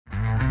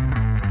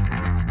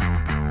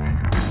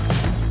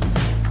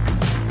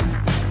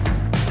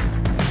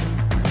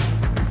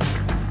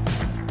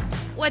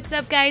What's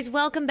up, guys?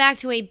 Welcome back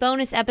to a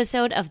bonus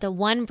episode of the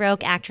One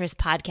Broke Actress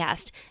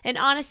podcast, an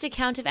honest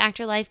account of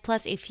actor life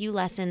plus a few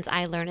lessons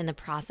I learned in the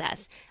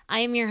process. I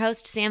am your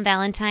host, Sam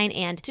Valentine,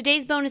 and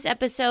today's bonus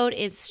episode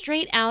is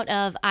straight out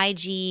of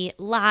IG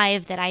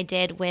Live that I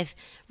did with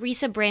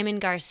Risa Brayman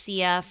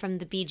Garcia from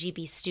the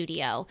BGB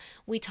studio.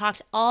 We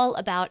talked all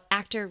about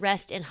actor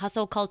rest and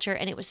hustle culture,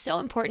 and it was so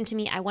important to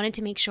me, I wanted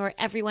to make sure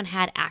everyone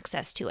had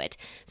access to it.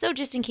 So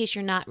just in case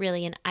you're not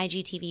really an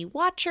IGTV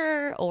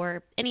watcher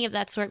or any of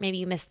that sort, maybe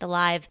you missed the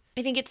live,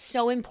 I think it's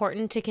so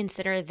important to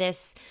consider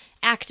this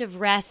act of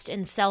rest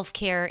and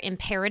self-care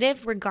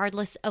imperative,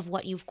 regardless of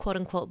what you've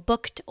quote-unquote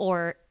booked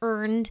or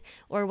earned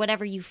or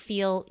whatever you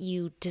feel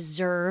you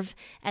deserve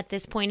at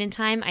this point in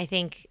time. I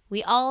think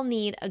we all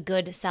need a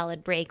good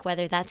solid break,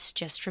 whether that's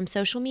just from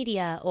social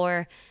media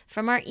or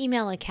from our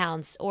email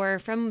accounts or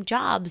from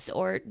jobs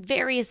or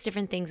various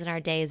different things in our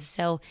days.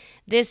 So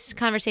this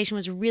conversation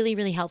was really,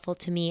 really helpful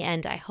to me,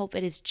 and I hope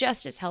it is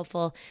just as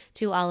helpful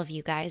to all of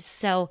you guys.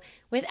 So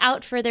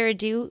without further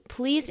ado,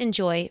 please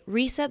enjoy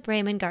Risa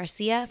Brayman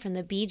Garcia from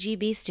the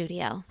BGB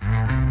studio.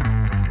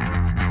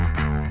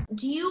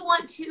 Do you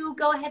want to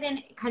go ahead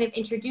and kind of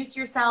introduce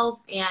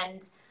yourself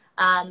and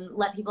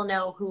let people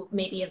know who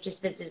maybe have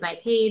just visited my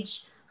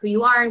page, who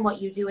you are and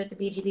what you do at the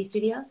BGB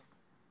studios?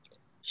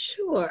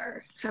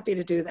 Sure. Happy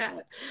to do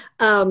that.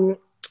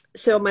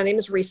 So my name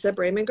is Risa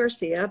Brayman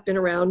Garcia. I've been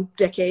around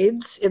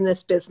decades in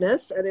this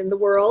business and in the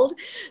world.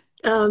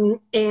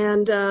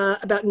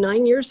 About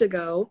 9 years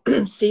ago,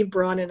 Steve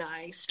Braun and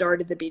I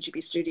started the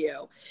BGB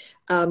studio.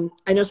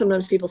 I know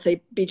sometimes people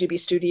say BGB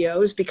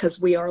studios because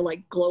we are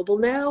like global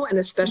now. And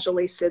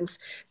especially since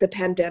the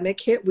pandemic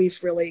hit,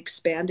 we've really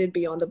expanded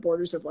beyond the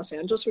borders of Los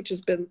Angeles, which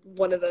has been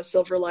one of the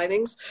silver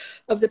linings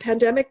of the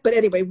pandemic. But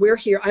anyway, we're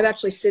here. I'm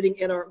actually sitting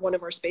in one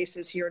of our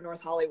spaces here in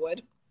North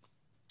Hollywood.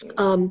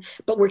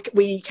 But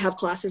we have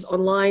classes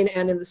online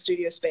and in the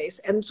studio space.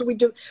 And so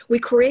we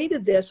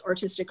created this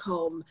artistic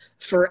home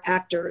for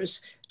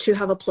actors to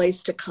have a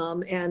place to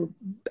come and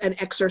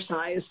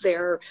exercise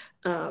their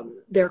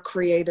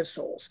creative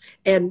souls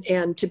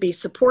and to be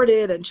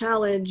supported and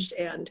challenged.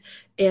 And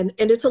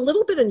it's a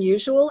little bit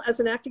unusual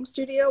as an acting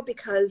studio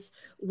because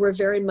we're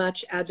very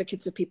much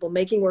advocates of people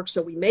making work.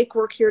 So we make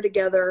work here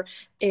together.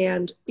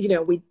 And, you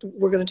know,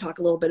 we're going to talk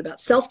a little bit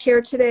about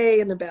self-care today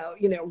and about,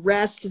 you know,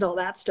 rest and all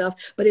that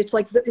stuff. But it's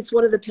like, it's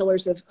one of the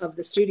pillars of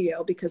the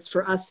studio because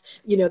for us,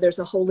 you know, there's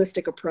a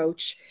holistic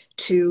approach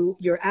to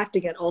your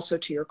acting and also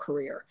to your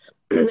career.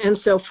 And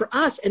so for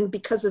us, and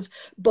because of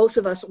both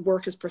of us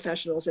work as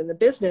professionals in the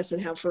business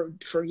and have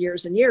for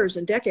years and years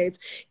and decades,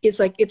 it's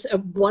like, it's a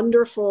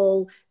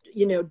wonderful,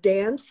 you know,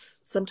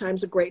 dance,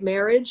 sometimes a great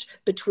marriage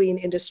between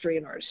industry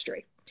and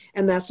artistry.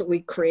 And that's what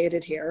we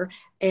created here.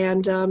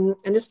 And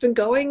it's been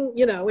going,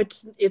 you know,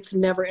 it's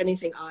never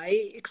anything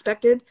I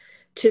expected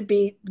to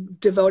be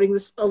devoting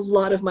a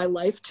lot of my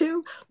life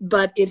to,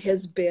 but it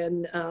has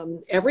been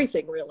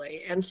everything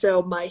really. And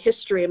so my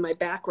history and my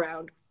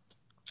background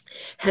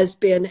has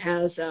been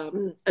as a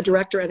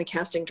director and a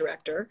casting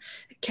director.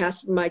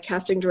 My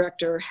casting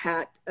director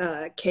hat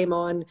came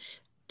on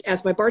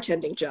as my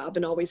bartending job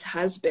and always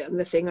has been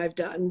the thing I've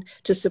done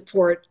to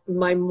support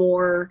my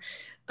more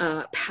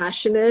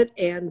passionate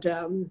and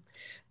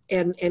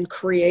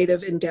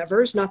creative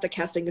endeavors. Not that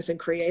casting isn't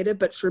creative,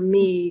 but for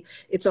me,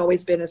 it's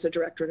always been as a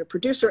director and a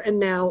producer, and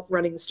now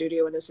running the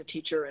studio and as a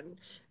teacher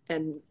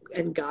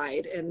and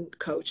guide and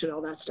coach and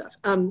all that stuff.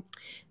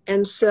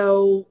 And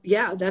so,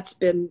 yeah, that's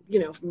been, you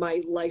know,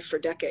 my life for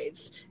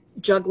decades,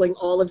 juggling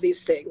all of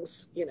these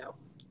things, you know.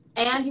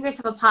 And you guys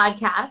have a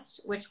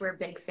podcast, which we're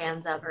big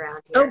fans of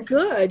around here. Oh,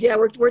 good. Yeah,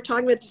 we're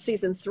talking about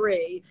season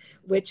 3,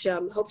 which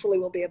hopefully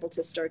we'll be able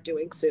to start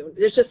doing soon.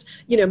 There's just,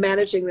 you know,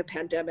 managing the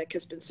pandemic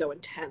has been so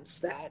intense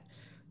that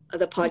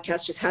the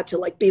podcast just had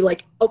to be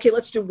like, okay,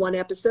 let's do one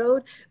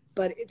episode.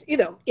 But you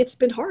know, it's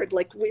been hard.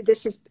 Like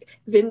this has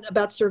been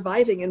about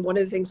surviving. And one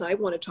of the things I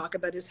want to talk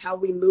about is how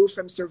we move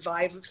from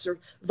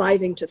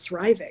surviving to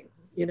thriving,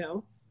 you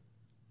know?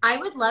 I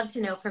would love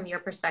to know from your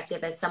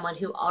perspective as someone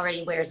who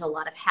already wears a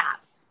lot of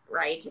hats,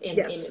 right?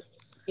 Yes.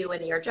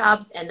 In your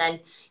jobs, and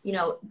then, you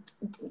know,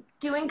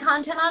 doing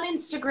content on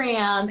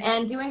Instagram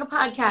and doing a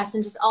podcast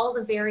and just all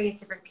the various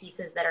different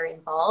pieces that are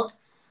involved.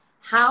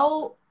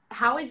 How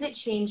has it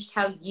changed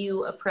how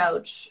you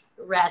approach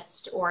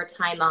rest or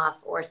time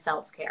off or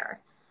self-care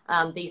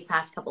these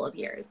past couple of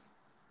years?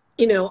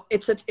 You know,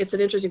 it's an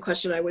interesting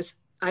question. I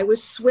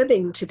was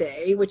swimming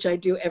today, which I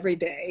do every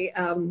day.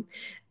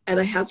 And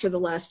I have for the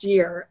last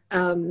year.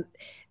 And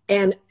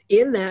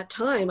in that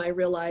time, I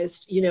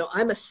realized, you know,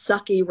 I'm a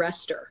sucky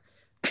rester.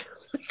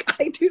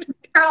 I do.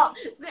 Girl,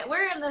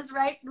 we're in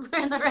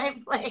the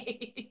right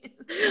place.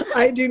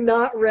 I do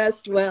not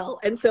rest well.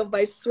 And so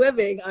by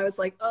swimming, I was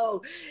like,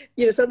 oh,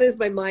 you know, sometimes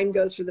my mind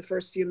goes for the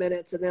first few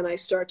minutes and then I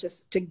start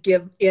to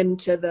give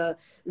into the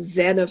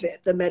zen of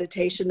it, the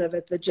meditation of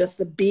it,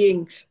 the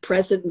being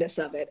presentness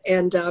of it.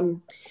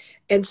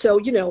 And so,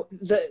 you know,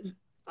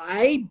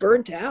 I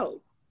burnt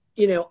out.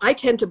 you know, I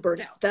tend to burn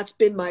out. That's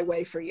been my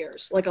way for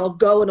years. Like I'll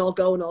go and I'll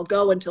go and I'll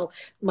go until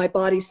my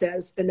body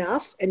says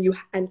enough and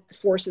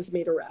forces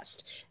me to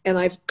rest. And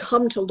I've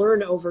come to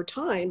learn over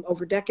time,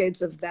 over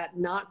decades of that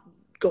not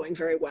going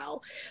very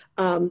well.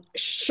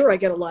 Sure, I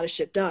get a lot of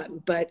shit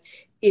done, but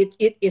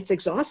it's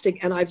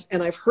exhausting, and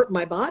I've hurt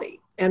my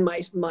body and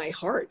my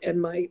heart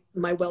and my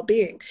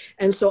well-being.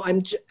 And so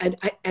and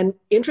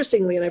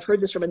interestingly, and I've heard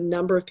this from a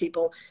number of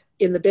people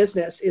in the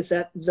business, is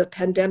that the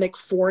pandemic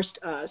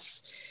forced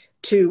us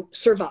to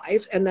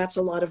survive. And that's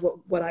a lot of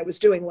what I was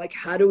doing. Like,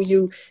 how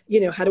do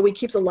how do we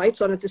keep the lights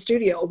on at the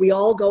studio? We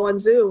all go on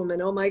Zoom,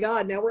 and oh my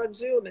God, now we're on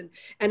Zoom. And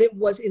it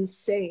was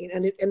insane.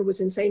 And it was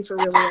insane for a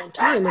really long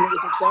time, and it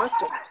was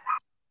exhausting.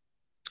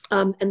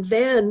 And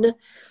then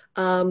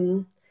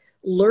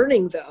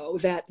learning, though,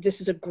 that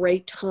this is a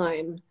great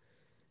time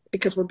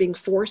because we're being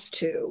forced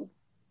to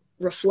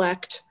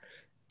reflect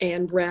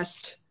and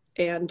rest.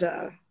 And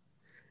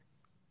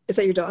is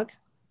that your dog?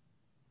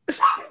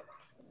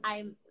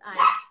 I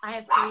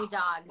have 3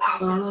 dogs.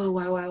 Oh,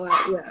 wow.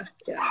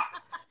 Yeah.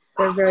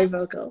 They're very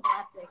vocal.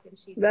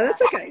 No,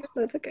 that's okay.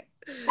 That's okay.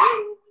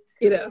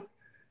 You know.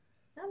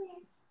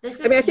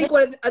 I think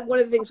one of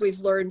the things we've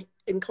learned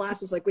in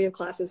classes, like we have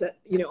classes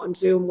on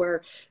Zoom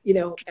where,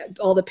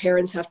 all the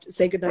parents have to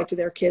say goodnight to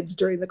their kids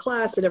during the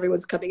class, and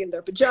everyone's coming in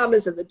their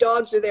pajamas, and the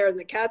dogs are there and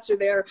the cats are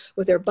there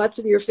with their butts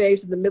in your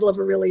face in the middle of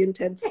a really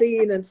intense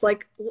scene. And it's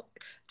like,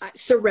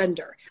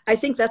 surrender. I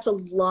think that's a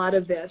lot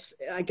of this.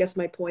 I guess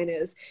my point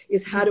is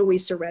how do we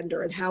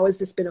surrender, and how has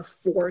this been a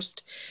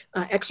forced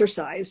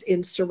exercise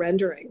in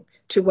surrendering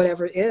to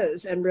whatever it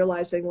is, and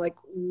realizing like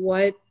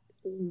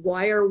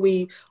why are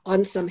we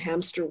on some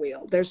hamster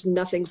wheel? There's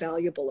nothing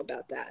valuable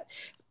about that.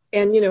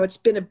 And, it's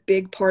been a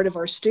big part of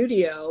our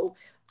studio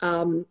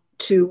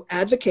to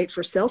advocate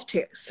for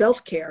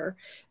self-care,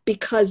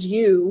 because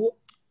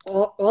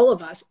all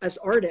of us as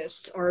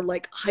artists are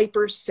like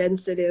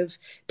hypersensitive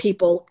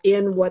people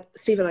in what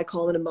Steve and I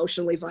call an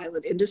emotionally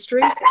violent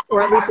industry,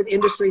 or at least an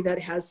industry that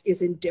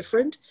is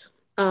indifferent.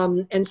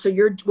 And so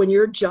when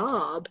your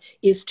job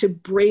is to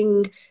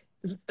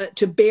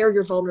bear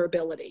your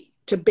vulnerability,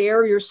 to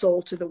bear your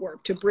soul to the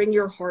work, to bring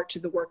your heart to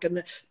the work, and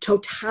the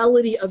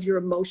totality of your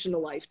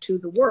emotional life to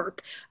the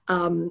work,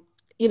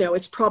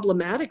 it's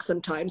problematic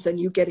sometimes, and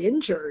you get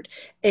injured,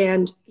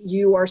 and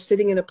you are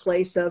sitting in a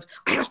place of,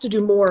 I have to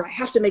do more, I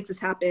have to make this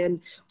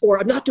happen, or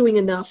I'm not doing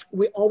enough.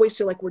 We always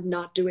feel like we're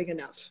not doing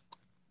enough.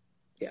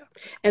 Yeah.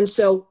 And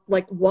so,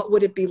 like, what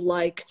would it be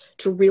like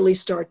to really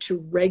start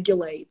to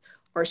regulate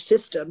our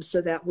systems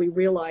so that we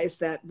realize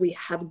that we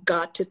have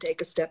got to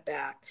take a step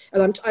back?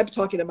 And I'm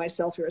talking to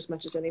myself here as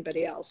much as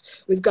anybody else.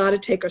 We've got to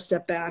take a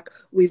step back.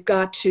 We've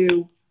got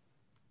to,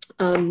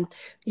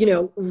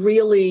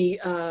 really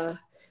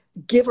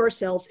give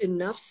ourselves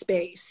enough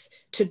space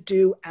to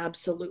do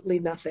absolutely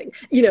nothing.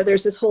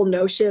 There's this whole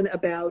notion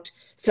about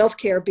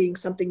self-care being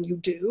something you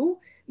do.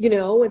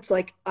 It's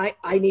like,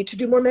 I need to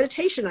do more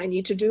meditation. I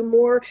need to do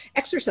more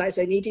exercise.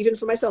 I need to, even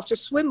for myself, to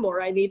swim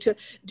more. I need to,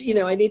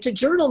 I need to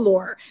journal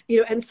more,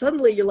 and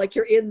suddenly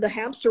you're in the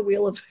hamster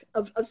wheel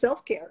of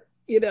self-care,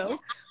 Yeah.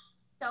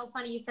 So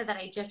funny you said that.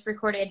 I just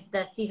recorded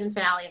the season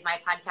finale of my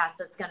podcast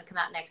that's going to come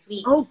out next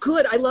week. Oh,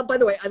 good. By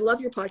the way, I love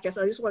your podcast.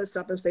 I just want to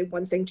stop and say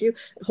one thing to you.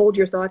 Hold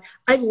your thought.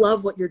 I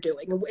love what you're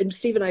doing. And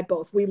Steve and I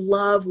both, we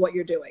love what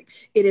you're doing.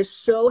 It is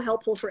so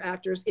helpful for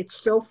actors. It's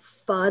so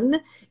fun.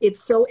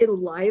 It's so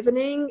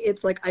enlivening.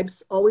 It's like, I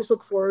always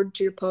look forward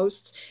to your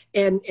posts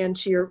and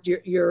to your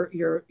videos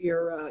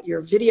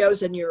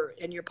and your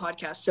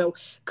podcast. So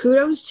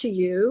kudos to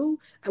you,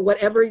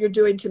 whatever you're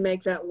doing to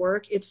make that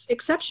work. It's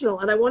exceptional.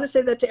 And I want to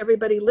say that to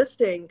everybody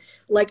listening.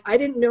 Like, I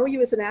didn't know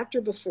you as an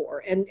actor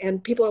before,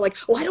 and people are like,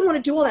 well, I don't want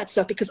to do all that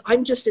stuff because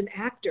I'm just an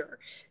actor,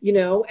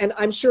 and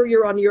I'm sure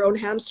you're on your own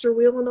hamster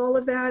wheel and all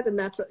of that, and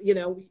that's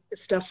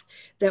stuff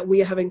that we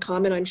have in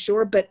common, I'm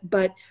sure, but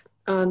by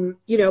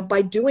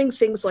doing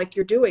things like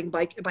you're doing,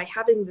 by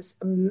having this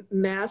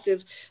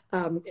massive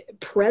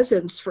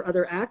presence for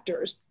other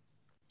actors,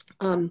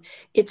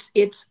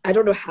 it's I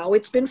don't know how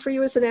it's been for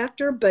you as an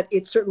actor, but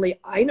it's certainly,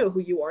 I know who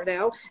you are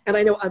now, and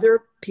I know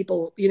other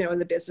people in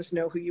the business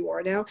know who you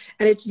are now,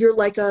 and you're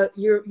like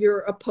you're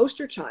a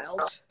poster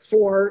child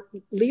for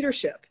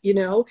leadership,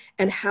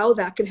 and how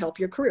that can help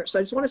your career. So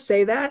I just want to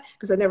say that,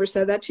 because I never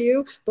said that to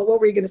you, but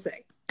what were you going to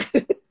say?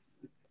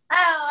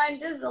 Oh, I'm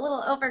just a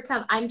little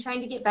overcome. I'm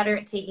trying to get better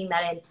at taking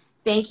that in.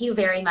 Thank you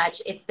very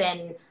much. It's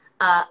been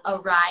a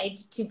ride,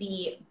 to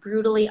be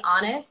brutally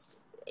honest.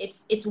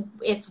 It's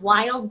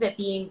wild that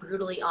being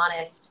brutally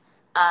honest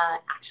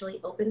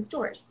actually opens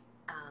doors.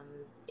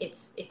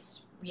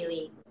 It's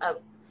really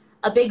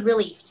a big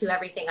relief to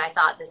everything I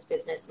thought this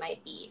business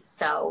might be.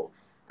 So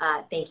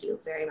thank you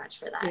very much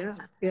for that.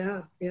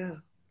 Yeah.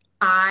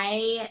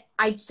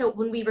 So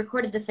when we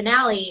recorded the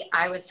finale,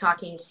 I was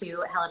talking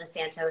to Helena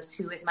Santos,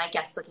 who is my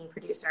guest booking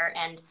producer,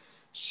 and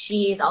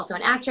she's also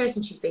an actress,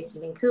 and she's based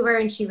in Vancouver,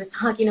 and she was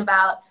talking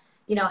about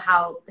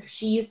how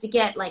she used to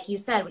get, like you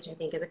said, which I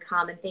think is a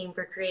common thing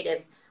for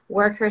creatives,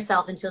 work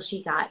herself until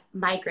she got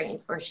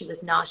migraines or she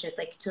was nauseous,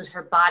 like till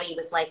her body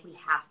was like, we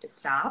have to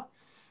stop.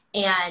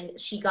 And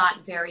she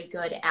got very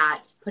good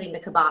at putting the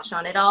kibosh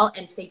on it all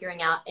and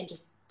figuring out and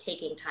just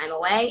taking time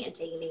away and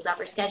taking things off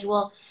her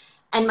schedule.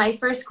 And my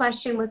first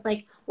question was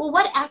like, well,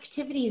 what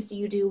activities do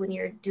you do when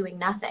you're doing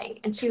nothing?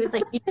 And she was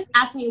like, you just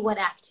asked me what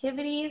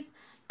activities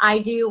I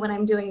do when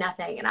I'm doing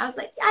nothing. And I was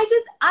like,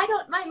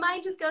 my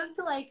mind just goes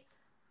to like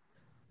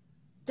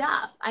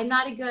stuff. I'm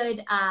not a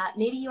good,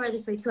 maybe you are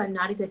this way too. I'm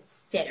not a good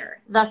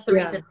sitter. Thus the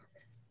reason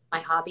my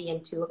hobby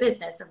into a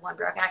business of One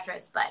Broke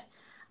Actress, but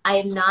I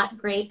am not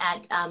great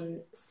at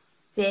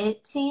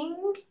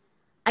sitting.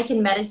 I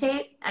can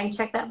meditate. I can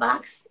check that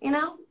box, you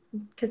know,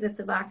 because it's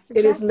a box to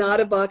check. It is not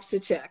a box to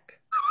check.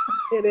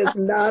 It is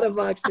not a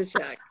box to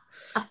check.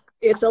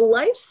 It's a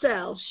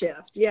lifestyle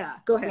shift. Yeah.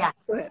 Go ahead.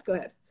 Yeah. Go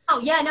ahead. Oh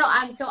yeah,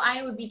 no. So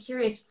I would be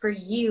curious for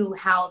you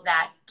how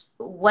that,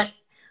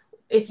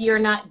 if you're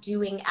not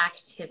doing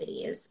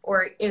activities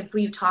or if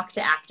we talk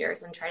to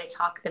actors and try to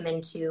talk them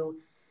into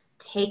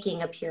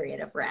taking a period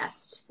of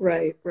rest.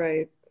 Right.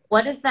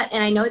 What is that?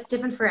 And I know it's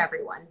different for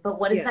everyone, but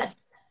what is that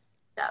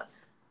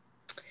stuff?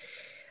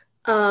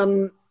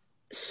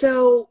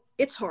 So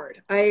it's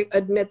hard. I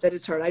admit that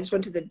it's hard. I just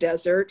went to the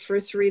desert for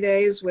 3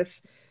 days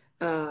with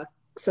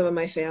some of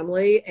my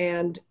family,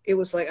 and it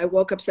was like I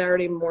woke up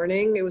Saturday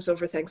morning. It was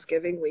over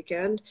Thanksgiving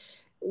weekend.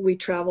 We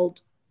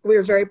traveled. We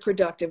were very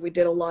productive. We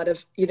did a lot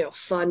of,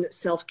 fun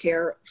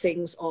self-care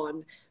things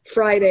on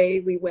Friday.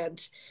 We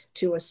went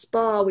to a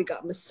spa. We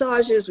got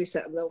massages. We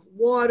sat in the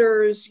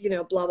waters,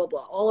 blah, blah,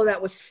 blah. All of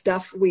that was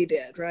stuff we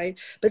did, right?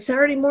 But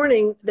Saturday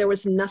morning, there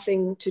was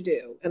nothing to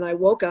do. And I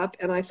woke up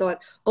and I thought,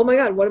 oh my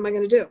God, what am I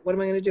going to do? What am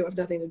I going to do? I have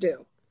nothing to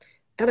do.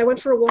 And I went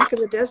for a walk in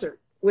the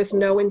desert with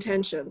no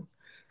intention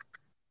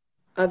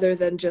other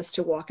than just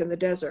to walk in the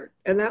desert.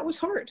 And that was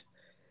hard,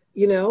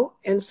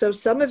 And so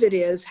some of it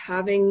is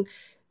having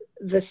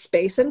the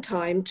space and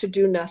time to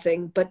do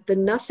nothing, but the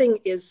nothing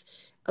is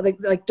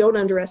like don't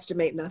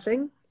underestimate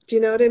nothing. Do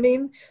you know what I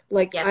mean?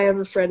 Like I have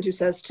a friend who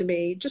says to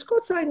me, just go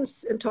outside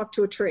and talk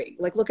to a tree,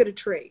 like look at a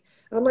tree.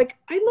 And I'm like,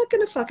 I'm not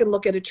going to fucking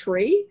look at a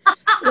tree.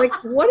 Like,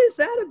 what is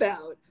that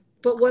about?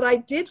 But what I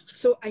did,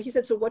 he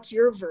said, so what's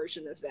your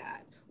version of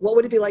that? What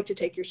would it be like to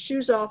take your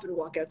shoes off and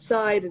walk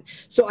outside? And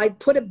so I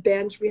put a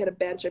bench, we had a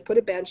bench, I put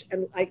a bench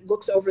and I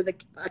looks over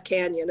a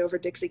canyon, over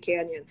Dixie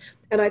Canyon.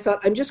 And I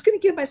thought, I'm just going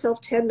to give myself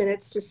 10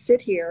 minutes to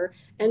sit here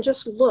and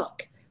just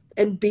look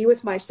and be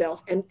with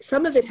myself. And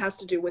some of it has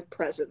to do with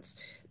presence,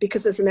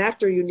 because as an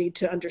actor, you need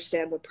to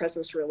understand what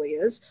presence really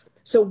is.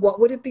 So what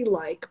would it be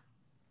like?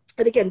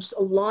 And again, just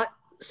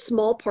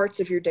small parts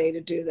of your day to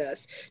do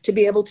this, to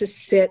be able to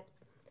sit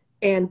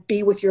and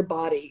be with your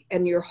body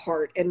and your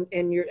heart and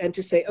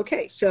to say,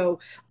 okay, so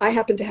I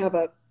happen to have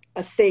a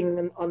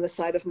thing on the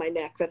side of my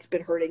neck that's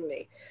been hurting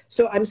me.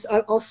 So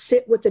I'll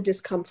sit with the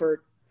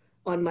discomfort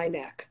on my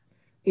neck,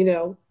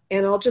 and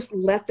I'll just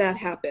let that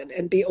happen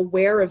and be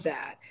aware of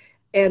that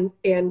and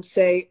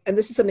say, and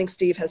this is something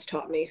Steve has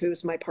taught me,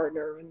 who's my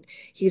partner, and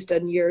he's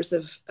done years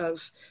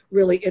of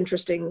really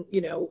interesting,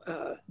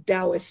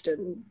 Taoist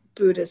and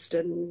Buddhist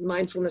and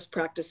mindfulness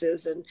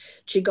practices and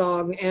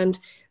Qigong, and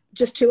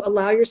just to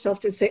allow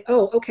yourself to say,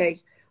 oh, okay,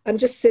 I'm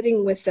just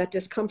sitting with that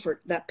discomfort,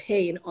 that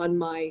pain on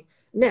my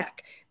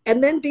neck,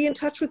 and then be in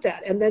touch with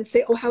that, and then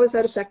say, oh, how is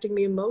that affecting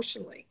me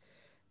emotionally?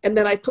 And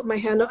then I put my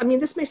hand on, I mean,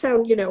 this may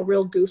sound,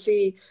 real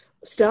goofy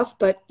stuff,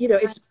 but,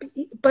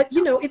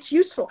 it's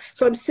useful.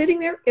 So I'm sitting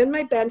there in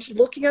my bench,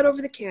 looking out over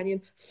the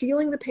canyon,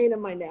 feeling the pain in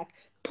my neck,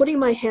 putting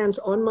my hands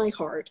on my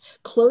heart,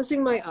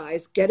 closing my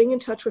eyes, getting in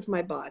touch with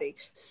my body,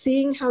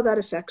 seeing how that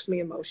affects me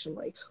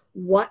emotionally,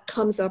 what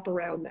comes up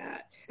around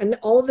that. And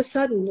all of a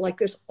sudden, like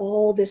there's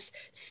all this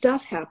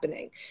stuff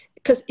happening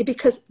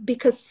because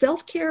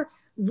self-care,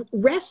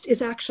 rest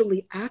is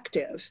actually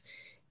active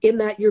in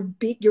that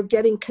you're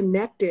getting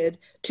connected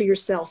to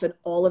yourself and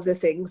all of the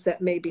things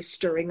that may be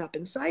stirring up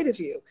inside of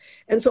you.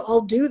 And so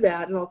I'll do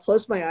that and I'll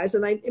close my eyes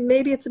and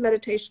maybe it's a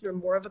meditation or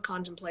more of a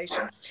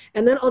contemplation.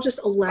 And then I'll just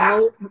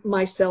allow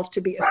myself to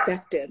be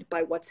affected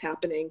by what's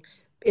happening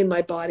in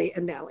my body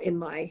and now in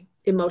my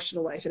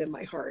emotional life and in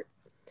my heart.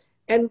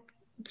 And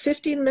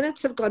 15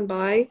 minutes have gone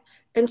by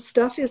and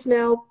stuff is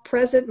now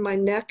present. My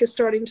neck is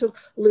starting to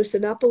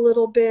loosen up a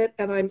little bit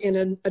and I'm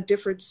in a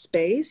different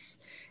space,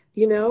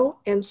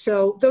 And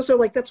so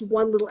that's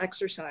one little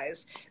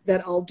exercise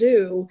that I'll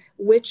do,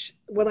 which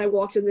when I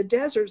walked in the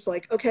desert, it's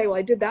like, okay, well,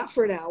 I did that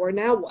for an hour.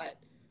 Now what?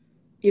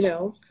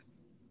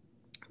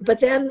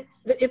 But then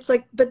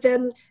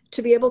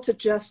to be able to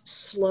just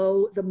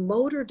slow the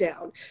motor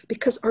down,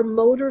 because our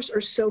motors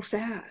are so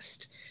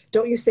fast,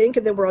 don't you think?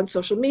 And then we're on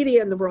social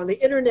media and then we're on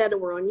the internet and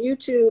we're on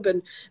YouTube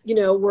and,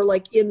 we're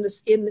like in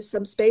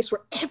some space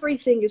where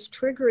everything is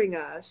triggering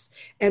us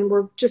and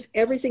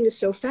everything is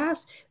so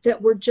fast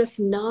that we're just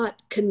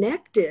not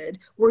connected.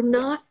 We're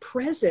not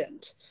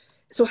present.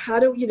 So how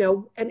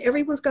do, and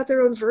everyone's got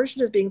their own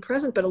version of being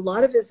present, but a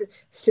lot of it is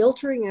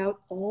filtering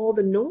out all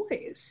the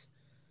noise.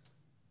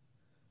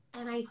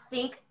 And I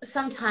think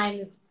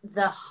sometimes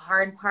the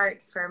hard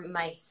part for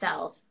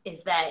myself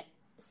is that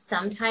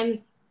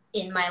sometimes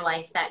in my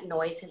life that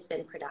noise has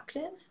been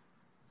productive.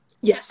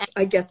 Yes,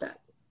 I get that.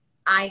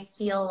 I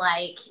feel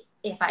like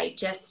if I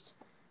just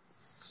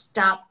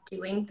stop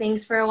doing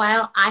things for a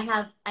while, I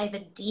have a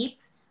deep,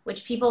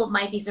 which people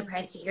might be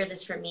surprised to hear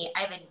this from me,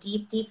 I have a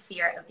deep, deep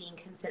fear of being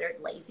considered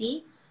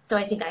lazy. So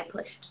I think I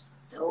pushed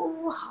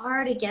so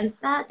hard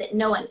against that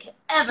no one could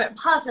ever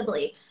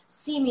possibly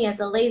see me as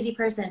a lazy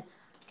person.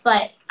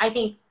 But I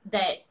think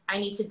that I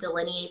need to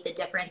delineate the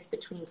difference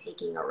between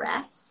taking a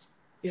rest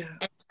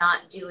and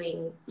not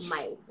doing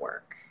my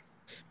work.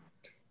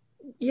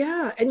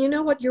 Yeah. And you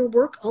know what? Your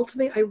work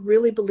ultimately, I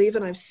really believe,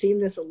 and I've seen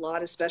this a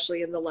lot,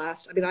 especially in the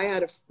last, I mean, I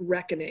had a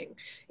reckoning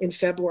in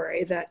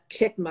February that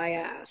kicked my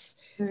ass.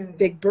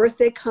 Big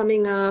birthday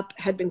coming up,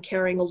 had been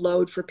carrying a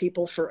load for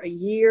people for a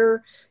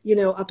year,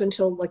 up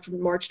until like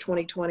March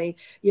 2020,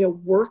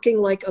 working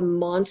like a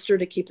monster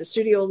to keep the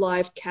studio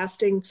alive,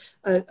 casting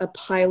a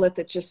pilot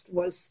that just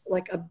was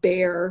like a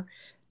bear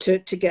to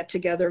get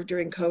together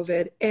during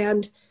COVID.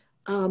 And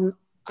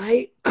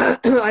I,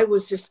 I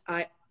was just,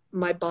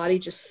 my body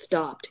just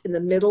stopped in the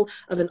middle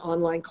of an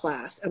online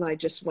class. And I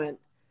just went,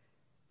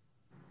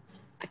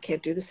 I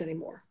can't do this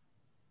anymore.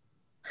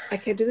 I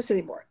can't do this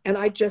anymore. And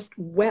I just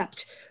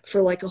wept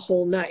for like a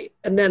whole night.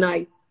 And then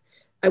I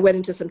went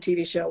into some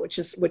TV show, which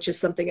is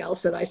something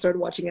else. And I started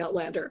watching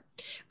Outlander,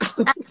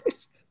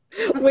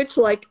 which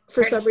like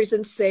for some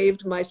reason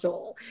saved my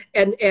soul.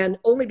 And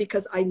only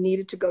because I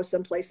needed to go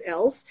someplace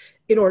else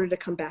in order to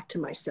come back to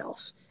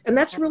myself. And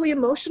that's really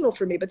emotional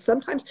for me. But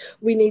sometimes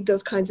we need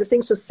those kinds of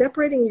things. So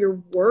separating your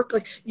work,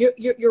 like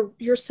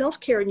your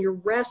self-care and your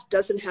rest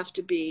doesn't have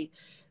to be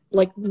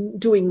like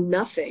doing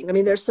nothing. I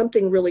mean, there's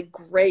something really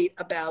great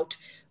about,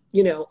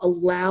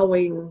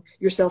 allowing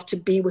yourself to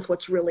be with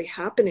what's really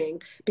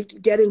happening,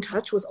 get in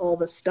touch with all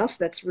the stuff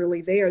that's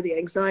really there, the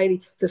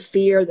anxiety, the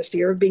fear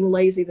of being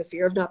lazy, the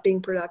fear of not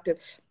being productive,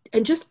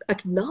 and just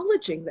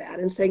acknowledging that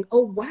and saying,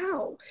 oh,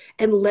 wow,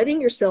 and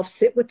letting yourself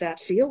sit with that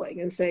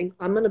feeling and saying,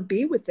 I'm going to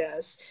be with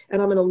this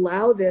and I'm going to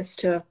allow this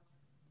to,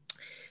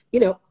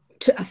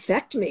 to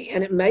affect me.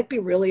 And it might be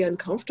really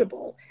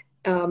uncomfortable.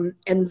 And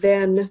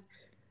then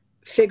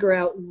figure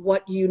out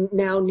what you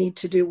now need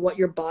to do, what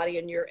your body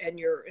and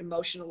your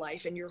emotional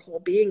life and your whole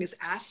being is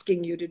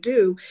asking you to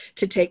do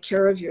to take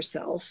care of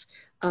yourself.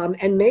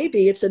 And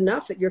maybe it's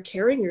enough that you're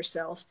caring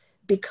yourself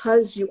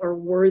because you are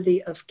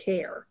worthy of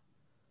care.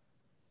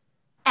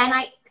 And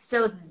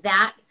so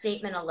that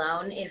statement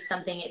alone is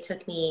something it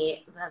took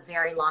me a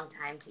very long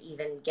time to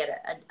even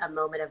get a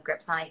moment of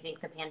grips on. I think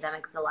the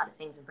pandemic put a lot of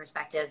things in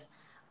perspective.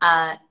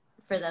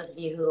 For those of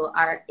you who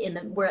are in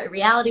the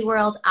reality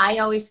world, I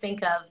always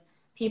think of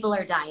people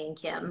are dying,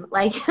 Kim,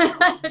 like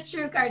a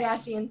true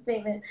Kardashian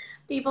statement.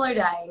 People are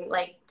dying,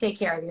 like take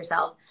care of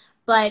yourself.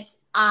 But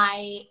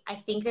I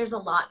think there's a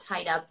lot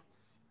tied up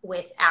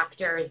with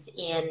actors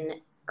in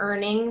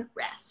earning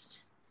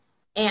rest.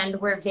 And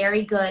we're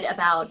very good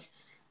about,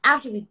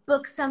 after we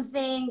book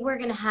something, we're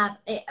going to have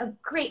a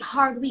great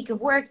hard week of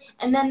work.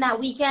 And then that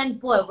weekend,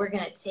 boy, we're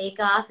going to take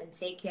off and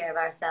take care of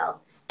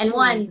ourselves. And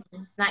one,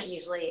 not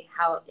usually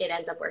how it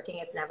ends up working.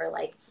 It's never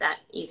like that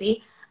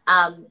easy.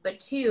 But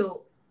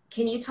two,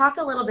 can you talk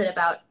a little bit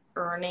about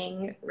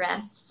earning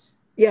rest?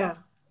 Yeah.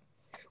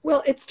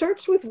 Well, it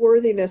starts with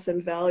worthiness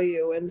and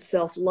value and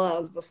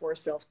self-love before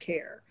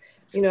self-care.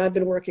 I've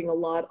been working a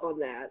lot on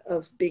that,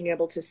 of being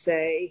able to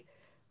say,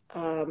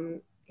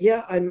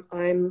 yeah,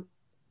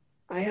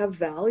 I have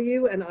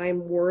value and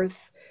I'm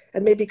worth,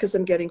 and maybe because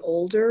I'm getting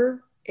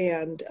older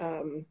and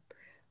I'm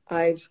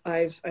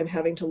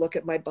having to look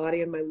at my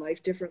body and my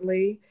life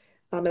differently.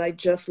 And I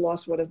just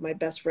lost one of my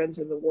best friends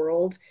in the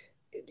world,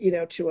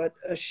 to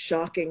a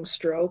shocking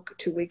stroke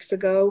 2 weeks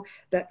ago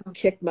that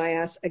kicked my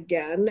ass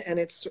again. And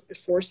it's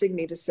forcing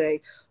me to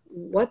say,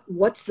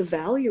 what's the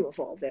value of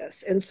all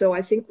this? And so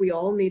I think we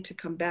all need to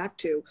come back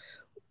to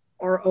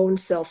our own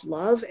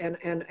self-love and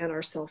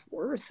our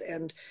self-worth,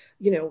 and,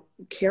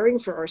 caring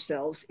for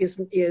ourselves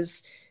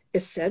is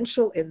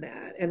essential in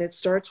that. And it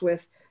starts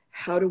with,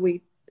 how do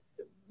we,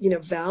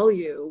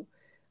 value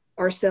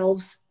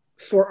ourselves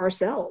for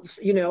ourselves,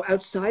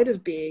 outside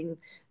of being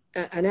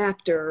an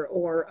actor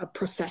or a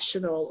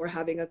professional or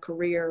having a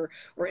career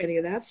or any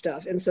of that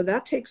stuff. And so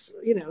that takes,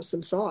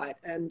 some thought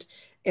and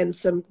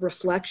some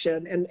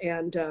reflection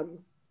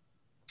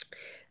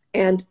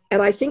and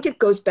I think it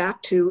goes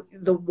back to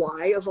the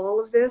why of all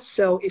of this.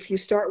 So if you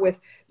start with,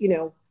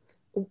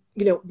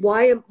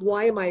 why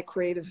am I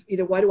creative?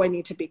 Why do I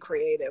need to be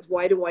creative?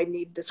 Why do I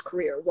need this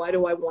career? Why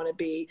do I want to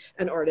be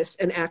an artist,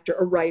 an actor,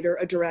 a writer,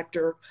 a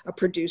director, a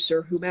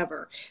producer,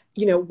 whomever?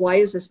 Why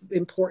is this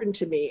important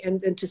to me?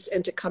 And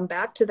to come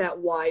back to that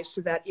why, so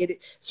that it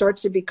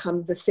starts to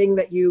become the thing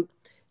that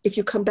if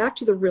you come back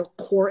to the real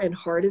core and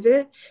heart of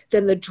it,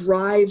 then the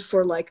drive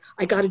for like,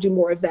 I got to do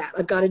more of that.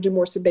 I've got to do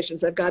more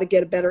submissions. I've got to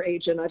get a better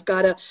agent. I've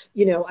got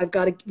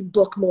to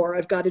book more.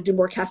 I've got to do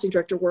more casting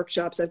director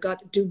workshops. I've got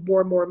to do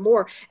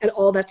more. And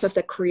all that stuff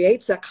that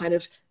creates that kind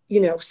of,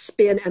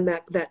 spin, and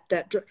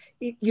that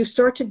you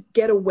start to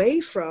get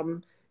away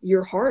from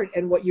your heart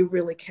and what you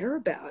really care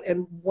about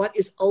and what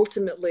is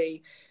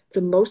ultimately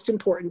the most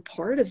important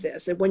part of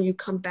this. And when you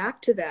come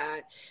back to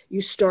that,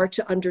 you start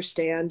to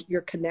understand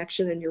your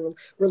connection and your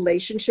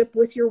relationship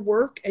with your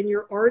work and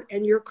your art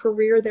and your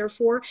career,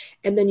 therefore.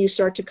 And then you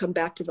start to come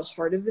back to the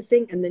heart of the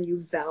thing, and then you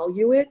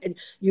value it, and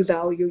you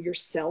value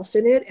yourself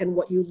in it and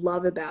what you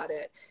love about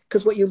it.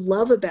 Because what you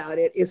love about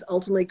it is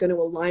ultimately going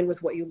to align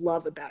with what you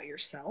love about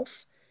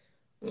yourself.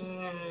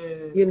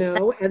 You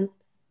know, and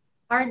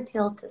hard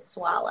pill to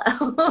swallow.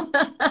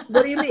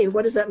 what do you mean?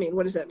 What does that mean?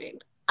 What does that mean?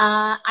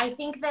 I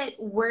think that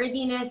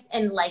worthiness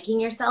and liking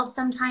yourself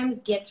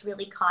sometimes gets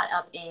really caught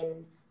up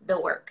in the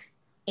work,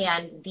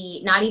 and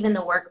the, not even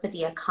the work, but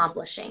the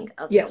accomplishing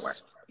of the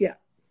work. Yeah.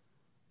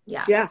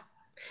 Yeah. Yeah.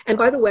 And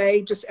by the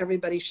way, just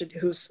everybody should,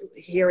 who's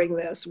hearing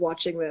this,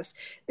 watching this,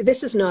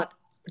 this is not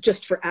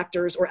just for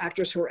actors or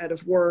actors who are out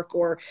of work,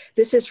 or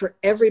this is for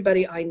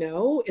everybody I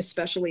know,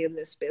 especially in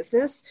this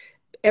business.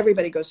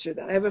 Everybody goes through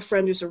that. I have a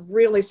friend who's a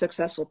really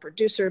successful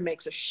producer,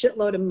 makes a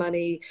shitload of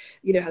money,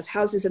 you know, has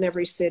houses in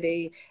every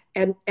city,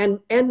 and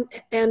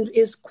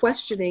is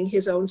questioning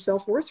his own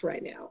self-worth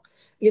right now.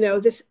 You know,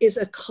 this is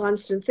a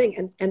constant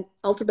thing. And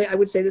ultimately, I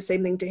would say the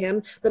same thing to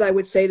him that I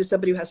would say to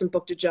somebody who hasn't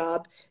booked a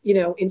job, you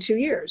know, in 2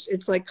 years.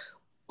 It's like,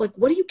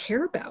 what do you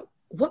care about?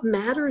 What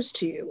matters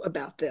to you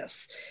about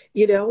this?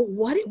 You know,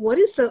 what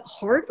is the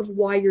heart of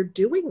why you're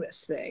doing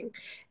this thing?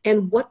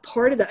 And what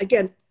part of that,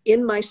 again,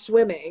 in my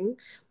swimming,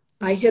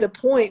 I hit a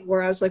point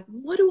where I was like,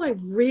 what do I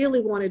really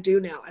want to do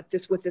now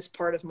with this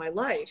part of my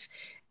life?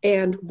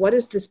 And what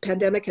is this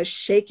pandemic has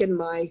shaken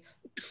my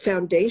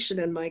foundation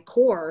and my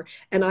core,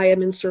 and I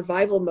am in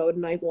survival mode,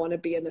 and I want to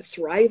be in a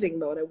thriving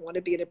mode. I want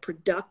to be in a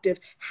productive,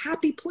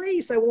 happy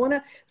place. I want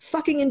to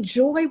fucking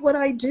enjoy what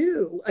I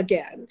do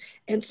again.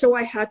 And so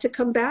I had to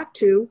come back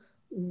to,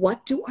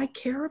 what do I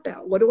care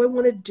about? What do I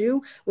want to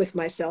do with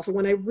myself? And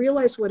when I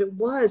realized what it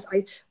was,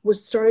 I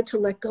was started to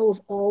let go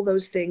of all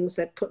those things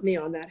that put me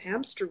on that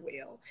hamster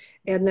wheel.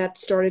 And that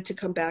started to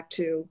come back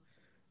to,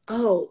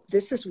 oh,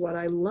 this is what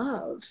I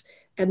love.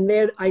 And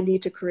then I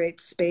need to create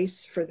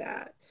space for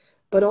that.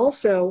 But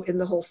also in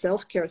the whole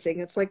self-care thing,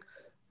 it's like,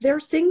 there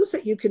are things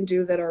that you can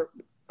do that are,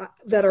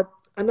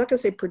 I'm not going to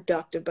say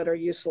productive, but are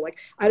useful. Like,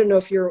 I don't know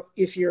if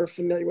you're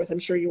familiar with, I'm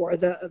sure you are,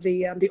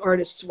 the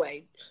Artist's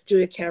Way,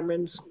 Julia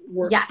Cameron's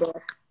workbook, Yeah.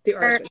 The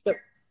Artist's Way.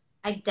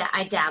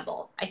 I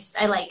dabble.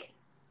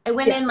 I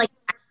went in like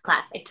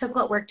class. I took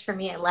what worked for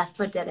me. I left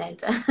what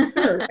didn't.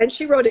 Sure. And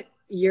she wrote it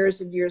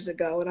years and years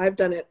ago, and I've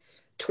done it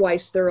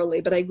twice thoroughly.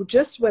 But I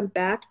just went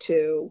back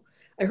to,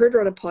 I heard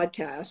her on a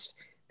podcast,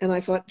 and I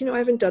thought, you know, I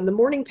haven't done the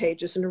morning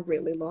pages in a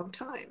really long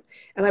time.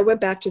 And I went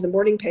back to the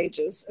morning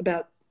pages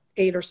about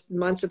 8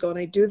 months ago, and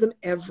I do them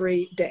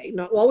every day.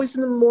 Not always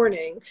in the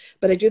morning,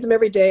 but I do them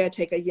every day. I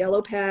take a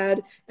yellow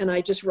pad and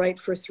I just write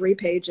for 3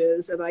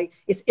 pages, and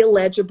it's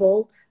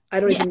illegible. I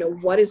don't even know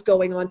what is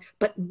going on,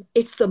 but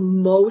it's the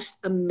most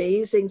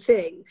amazing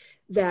thing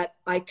that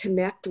I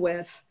connect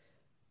with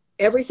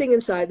everything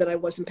inside that I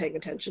wasn't paying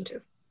attention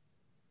to.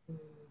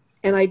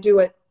 And I do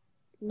it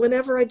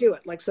whenever I do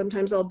it. Like,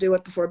 sometimes I'll do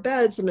it before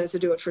bed, sometimes I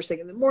do it first thing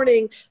in the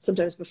morning,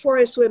 sometimes before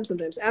I swim,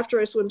 sometimes after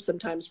I swim,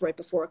 sometimes right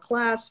before a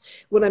class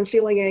when I'm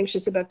feeling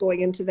anxious about going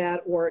into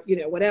that, or, you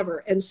know,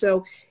 whatever. And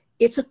so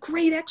it's a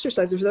great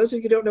exercise. For those of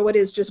you who don't know what it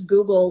is, just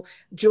Google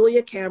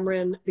Julia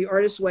Cameron, The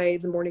Artist's Way,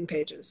 the morning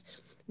pages.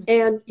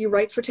 And you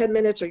write for 10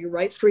 minutes, or you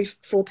write 3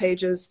 full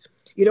pages.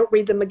 You don't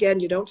read them again.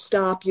 You don't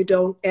stop. You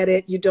don't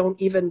edit. You don't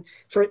even,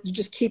 you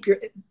just keep your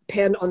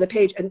pen on the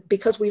page. And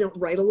because we don't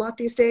write a lot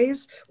these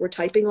days, we're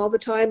typing all the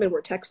time, and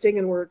we're texting,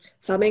 and we're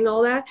thumbing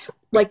all that.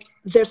 Like,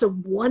 there's a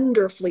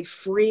wonderfully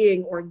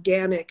freeing,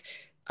 organic,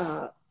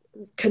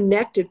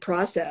 connected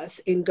process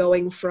in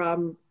going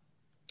from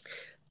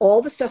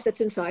all the stuff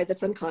that's inside,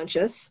 that's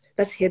unconscious,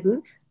 that's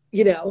hidden,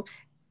 you know,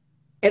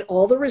 and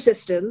all the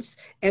resistance,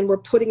 and we're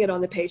putting it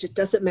on the page. It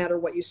doesn't matter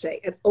what you say.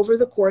 And over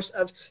the course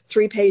of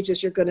 3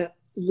 pages, you're going to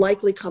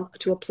likely come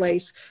to a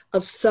place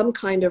of some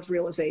kind of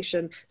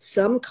realization,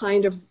 some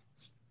kind of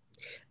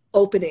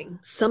opening.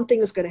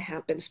 Something is going to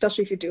happen,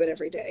 especially if you do it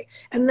every day.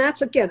 And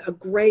that's, again,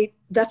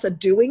 that's a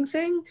doing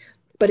thing,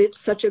 but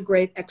it's such a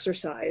great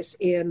exercise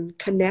in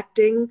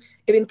connecting,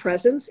 in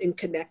presence, in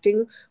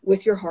connecting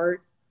with your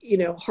heart, you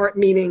know, heart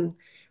meaning,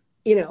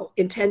 you know,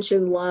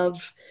 intention,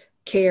 love,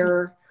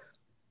 care,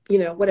 you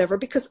know, whatever.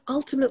 Because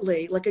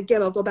ultimately, like,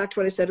 again, I'll go back to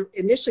what I said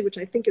initially, which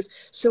I think is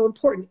so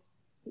important.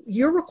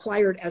 You're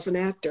required as an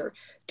actor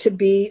to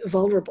be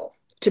vulnerable,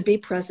 to be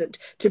present,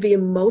 to be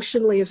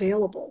emotionally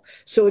available.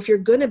 So if you're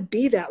going to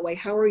be that way,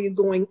 how are you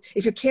going,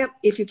 if you can't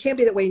be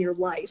that way in your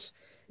life,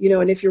 you know,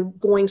 and if you're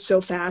going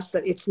so fast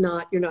that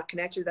you're not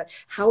connected to that,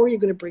 how are you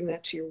going to bring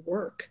that to your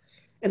work?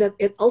 And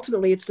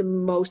ultimately, it's the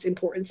most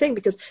important thing,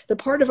 because the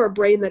part of our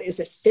brain that is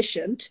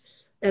efficient,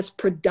 that's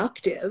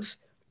productive,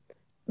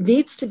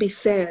 needs to be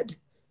fed.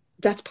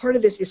 That's part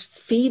of this, is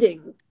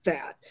feeding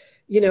that.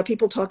 You know,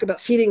 people talk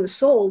about feeding the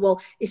soul.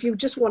 Well, if you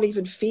just want to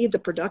even feed the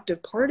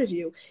productive part of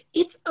you,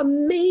 it's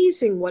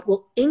amazing what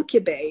will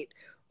incubate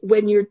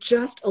when you're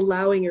just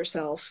allowing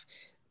yourself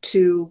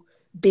to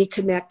be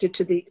connected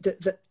to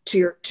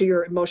to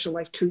your emotional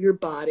life, to your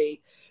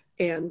body,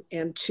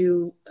 and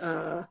to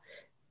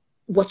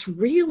what's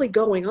really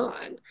going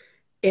on.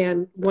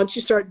 And once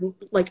you start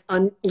like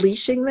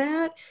unleashing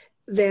that,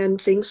 then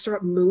things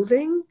start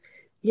moving,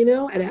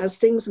 and as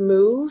things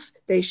move,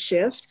 they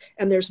shift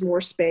and there's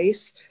more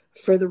space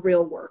for the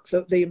real work,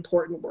 the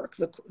important work,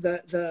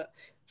 the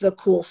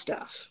cool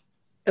stuff.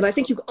 And I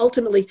think you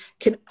ultimately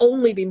can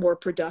only be more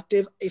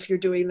productive if you're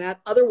doing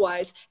that.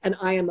 Otherwise, and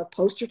I am a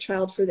poster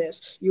child for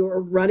this, you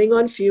are running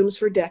on fumes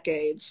for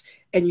decades,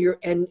 and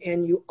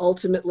you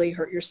ultimately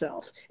hurt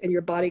yourself and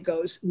your body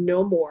goes,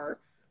 no more.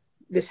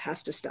 This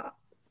has to stop.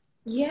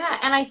 Yeah,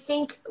 and I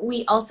think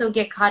we also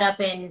get caught up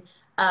in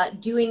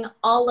doing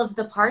all of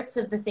the parts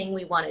of the thing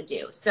we want to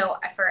do. So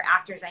for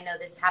actors, I know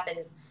this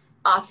happens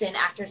often.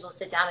 Actors will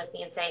sit down with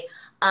me and say,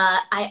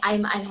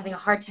 I'm having a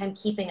hard time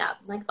keeping up.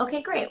 I'm like,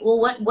 okay, great. Well,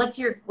 what's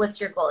your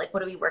goal? Like,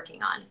 what are we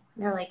working on? And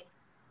they're like,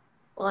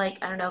 well,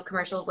 like, I don't know,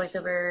 commercial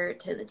voiceover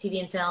to the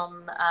TV and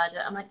film.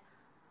 I'm like,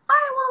 all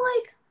right, well,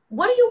 like,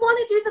 what do you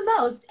want to do the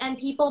most? And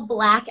people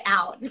black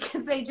out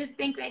because they just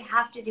think they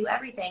have to do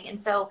everything. And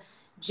so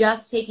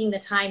just taking the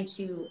time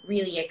to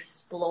really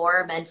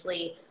explore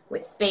mentally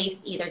with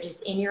space, either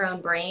just in your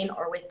own brain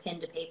or with pen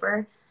to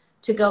paper,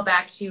 to go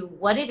back to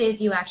what it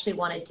is you actually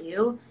want to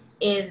do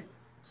is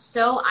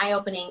so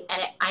eye-opening.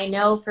 And I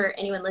know for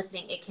anyone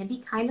listening, it can be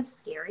kind of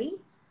scary.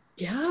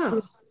 Yeah.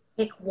 To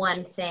pick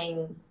one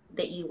thing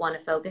that you want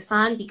to focus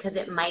on because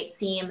it might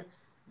seem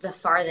the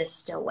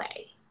farthest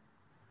away.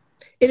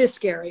 It is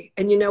scary.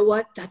 And you know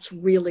what? That's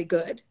really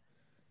good.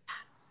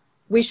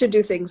 We should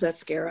do things that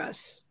scare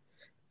us.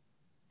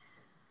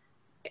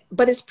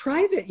 But it's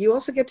private. You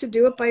also get to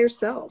do it by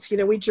yourself.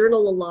 We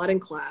journal a lot in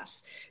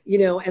class,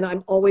 and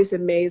I'm always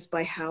amazed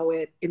by how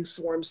it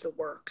informs the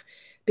work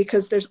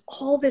because there's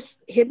all this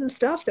hidden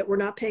stuff that we're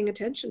not paying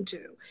attention to.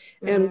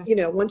 Mm-hmm.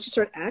 And, once you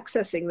start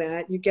accessing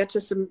that, you get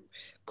to some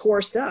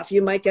core stuff.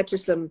 You might get to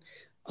some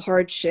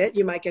hard shit.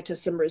 You might get to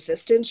some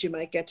resistance. You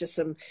might get to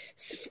some,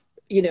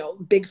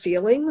 big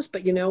feelings.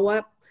 But you know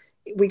what?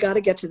 We got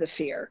to get to the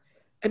fear.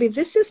 I mean,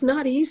 this is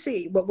not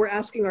easy, what we're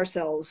asking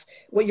ourselves,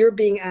 what you're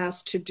being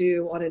asked to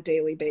do on a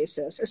daily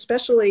basis,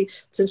 especially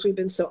since we've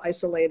been so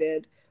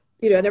isolated.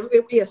 And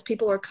yes,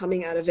 people are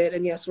coming out of it.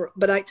 And yes,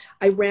 but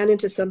I ran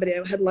into somebody,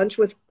 I had lunch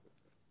with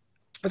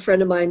a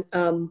friend of mine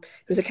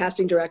who's a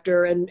casting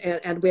director, and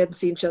we hadn't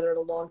seen each other in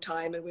a long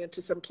time. And we went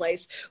to some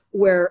place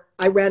where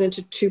I ran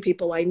into two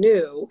people I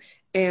knew.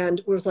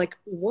 And we were like,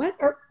 what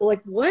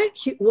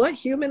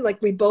human? Like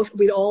we'd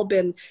all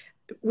been,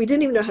 we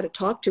didn't even know how to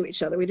talk to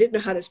each other. We didn't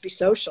know how to be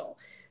social.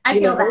 I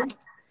feel that.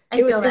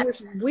 It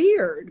was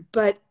weird,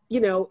 but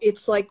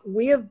it's like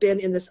we have been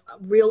in this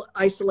real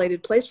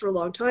isolated place for a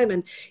long time,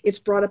 and it's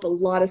brought up a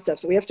lot of stuff.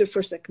 So we have to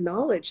first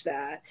acknowledge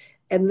that,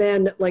 and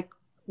then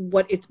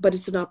but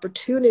it's an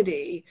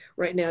opportunity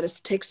right now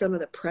to take some of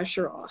the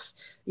pressure off,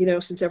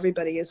 since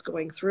everybody is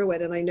going through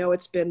it. And I know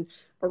it's been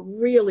a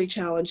really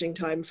challenging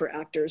time for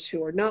actors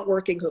who are not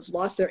working, who have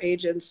lost their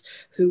agents,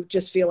 who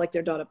just feel like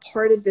they're not a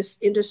part of this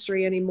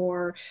industry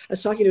anymore. I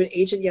was talking to an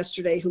agent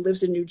yesterday who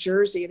lives in New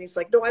Jersey, and he's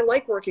like, no, I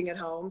like working at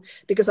home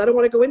because I don't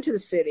want to go into the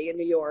city in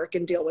New York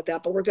and deal with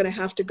that, but we're going to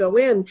have to go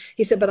in.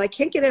 He said, but I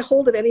can't get a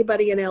hold of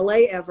anybody in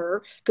LA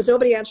ever because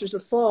nobody answers the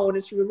phone.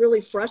 It's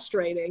really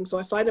frustrating. So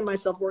I find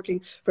myself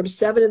working from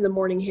 7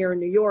 a.m. here in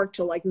New York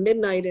till like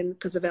midnight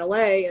because of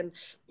LA. And,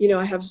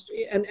 I have,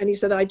 and he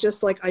said,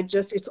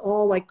 it's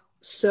all like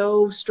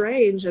so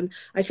strange. And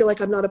I feel like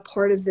I'm not a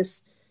part of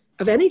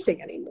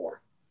anything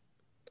anymore.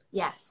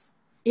 Yes.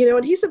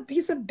 And he's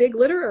a big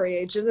literary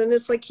agent, and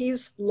it's like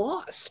he's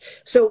lost.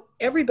 So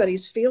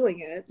everybody's feeling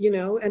it,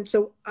 and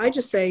so I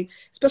just say,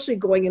 especially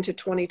going into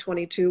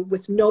 2022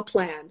 with no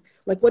plan,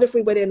 like what if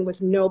we went in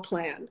with no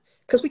plan?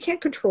 Because we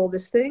can't control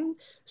this thing.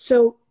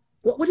 So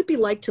what would it be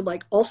like to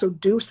also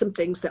do some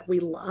things that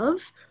we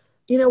love?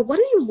 What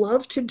do you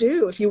love to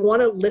do? If you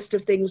want a list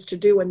of things to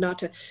do and not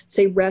to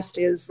say rest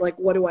is like,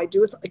 what do I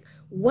do? It's like,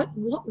 what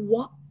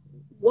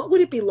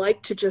would it be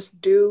like to just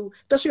do,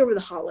 especially over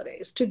the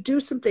holidays, to do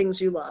some things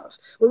you love?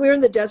 When we were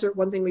in the desert,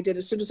 one thing we did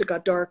as soon as it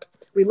got dark,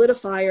 we lit a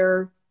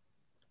fire.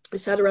 We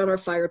sat around our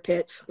fire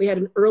pit. We had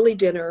an early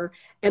dinner.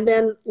 And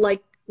then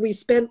we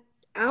spent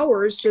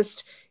hours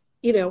just,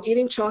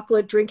 eating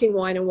chocolate, drinking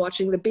wine, and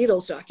watching the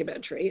Beatles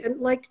documentary.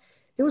 And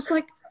it was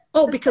like,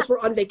 oh, because we're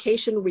on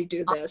vacation, we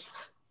do this.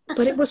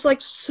 But it was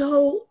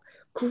so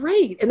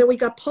great. And then we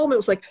got home. It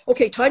was like,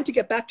 okay, time to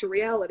get back to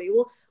reality.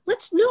 Well,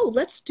 let's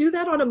do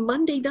that on a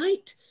Monday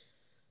night.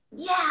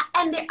 Yeah.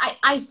 And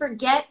I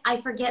forget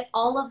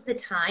all of the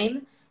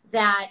time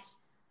that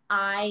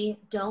I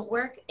don't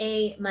work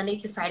a Monday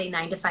through Friday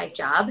 9 to 5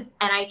 job.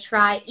 And I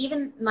try,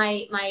 even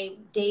my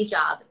day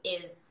job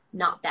is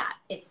not that.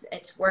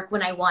 It's work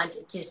when I want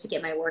just to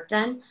get my work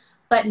done.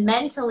 But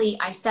mentally,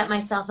 I set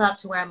myself up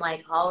to where I'm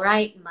like, all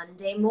right,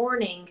 Monday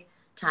morning,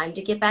 time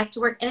to get back to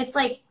work. And it's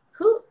like,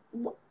 who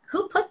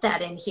put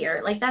that in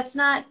here? Like, that's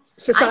not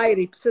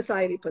society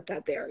put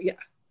that there. Yeah.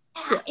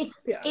 It's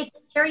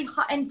very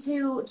hard. And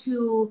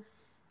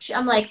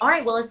I'm like, all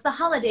right, well, it's the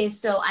holidays,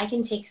 so I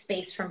can take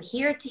space from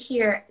here to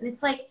here. And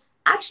it's like,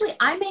 Actually,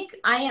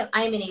 I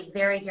am in a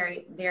very,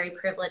 very, very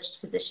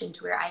privileged position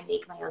to where I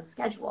make my own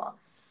schedule.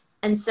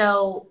 And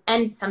so,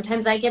 and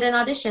sometimes I get an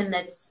audition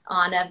that's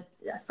on a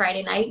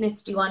Friday night and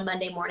it's due on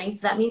Monday morning.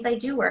 So that means I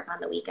do work on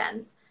the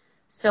weekends.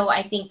 So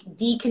I think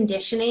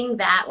deconditioning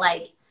that,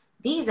 like,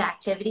 these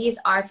activities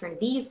are for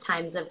these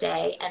times of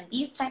day and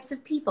these types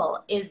of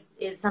people is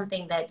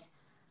something that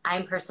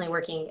I'm personally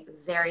working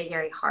very,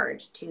 very hard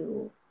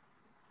to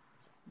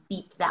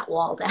beat that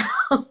wall down.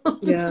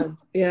 Yeah,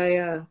 yeah,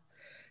 yeah.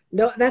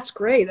 No, that's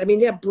great. I mean,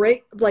 yeah,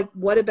 like,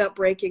 what about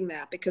breaking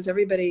that? Because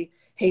everybody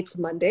hates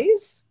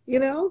Mondays, you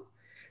know?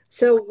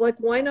 So, like,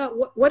 why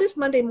not? What if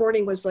Monday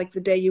morning was like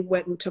the day you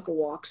went and took a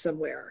walk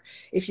somewhere,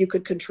 if you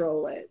could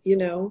control it, you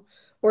know?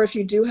 Or if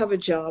you do have a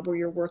job where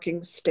you're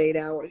working state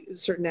hours,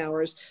 certain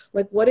hours,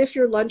 like, what if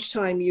your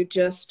lunchtime you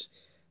just,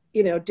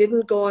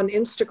 didn't go on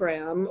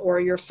Instagram or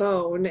your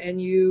phone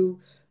and you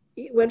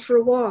went for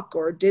a walk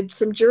or did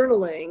some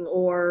journaling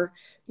or,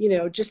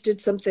 just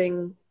did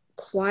something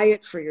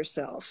quiet for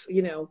yourself,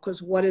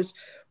 because what does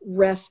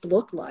rest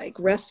look like?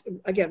 Rest,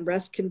 again,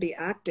 rest can be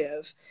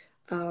active,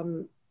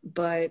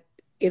 but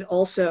it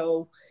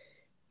also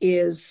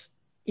is,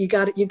 you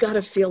got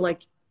to feel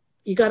like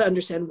you got to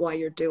understand why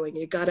you're doing it.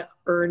 You got to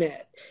earn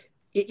it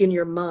in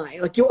your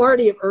mind. Like, you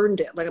already have earned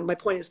it. Like, my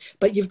point is,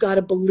 but you've got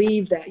to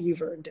believe that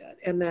you've earned it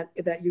and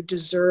that you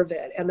deserve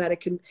it and that it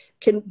can,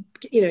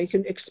 you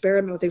can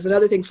experiment with things.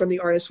 Another thing from the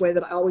artist way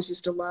that I always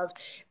used to love,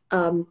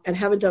 and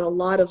haven't done a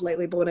lot of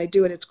lately, but when I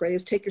do it, it's great,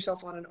 is take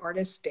yourself on an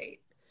artist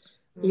date,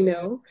 you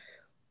know?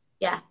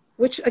 Yeah.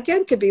 Which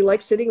again could be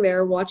like sitting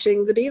there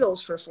watching the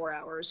Beatles for 4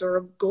 hours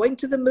or going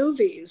to the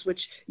movies,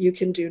 which you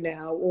can do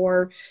now,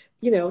 or,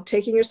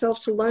 taking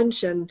yourself to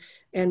lunch and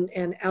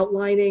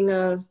outlining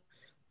an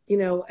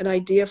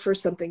idea for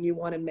something you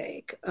want to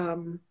make.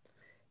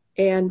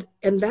 And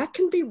that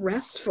can be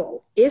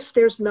restful if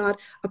there's not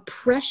a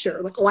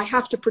pressure, like, oh, I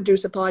have to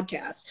produce a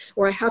podcast,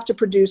 or I have to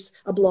produce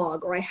a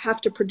blog, or I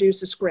have to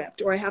produce a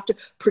script, or I have to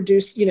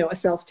produce, a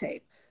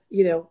self-tape.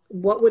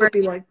 What would it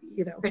be like,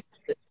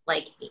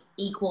 like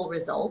equal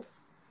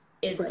results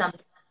is right.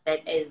 something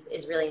that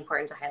is really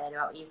important to highlight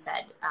about what you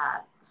said.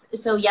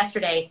 So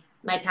yesterday,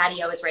 my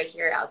patio is right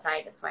here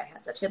outside. That's why I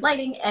have such good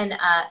lighting. And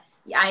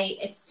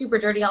it's super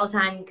dirty all the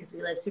time because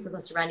we live super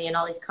close to Runny and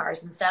all these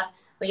cars and stuff.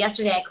 But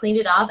yesterday I cleaned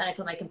it off and I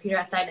put my computer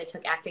outside and I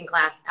took acting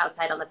class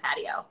outside on the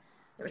patio.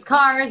 There was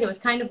cars, it was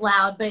kind of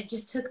loud, but it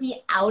just took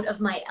me out of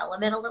my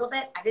element a little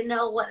bit. I didn't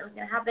know what was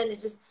going to happen.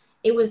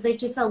 It was like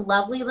just a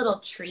lovely little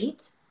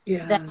treat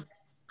that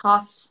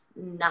cost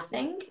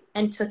nothing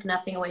and took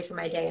nothing away from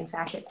my day. In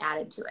fact, it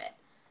added to it.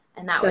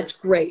 And that's was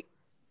great.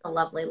 A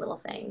lovely little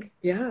thing.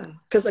 Yeah.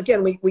 Because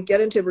again, we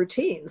get into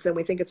routines and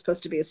we think it's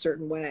supposed to be a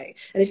certain way.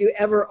 And if you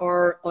ever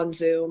are on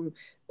Zoom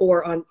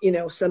or on,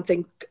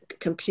 something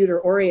computer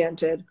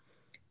oriented,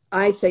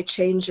 I'd say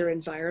change your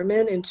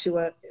environment into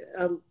a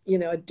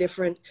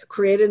different,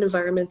 create an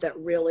environment that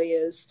really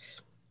is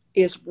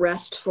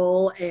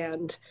restful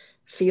and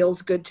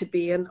feels good to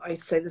be in. I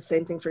say the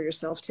same thing for your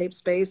self-tape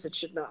space. It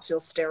should not feel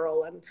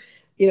sterile and,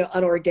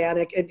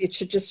 unorganic. And it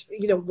should just,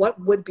 what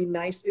would be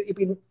nice?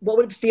 What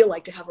would it feel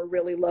like to have a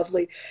really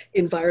lovely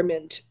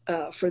environment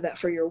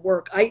for your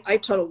work? I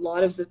taught a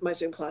lot of my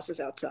Zoom classes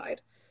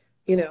outside.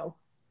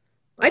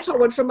 I taught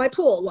one from my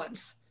pool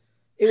once.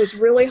 It was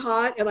really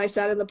hot and I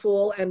sat in the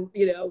pool and,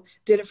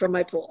 did it from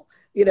my pool,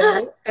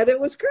 and it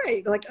was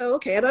great. Like, oh,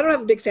 okay. And I don't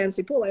have a big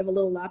fancy pool. I have a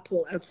little lap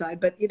pool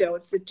outside, but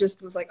it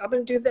just was like, I'm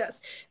going to do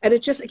this. And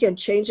it just, again,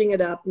 changing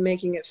it up,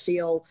 making it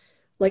feel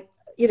like,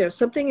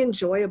 something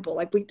enjoyable.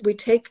 Like we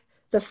take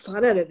the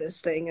fun out of this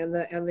thing and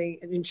the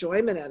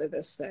enjoyment out of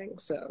this thing.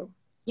 So,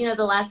 the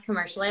last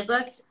commercial I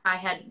booked, I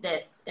had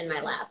this in my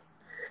lap.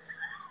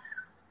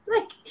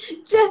 Like,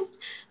 just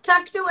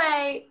tucked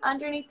away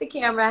underneath the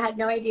camera. I had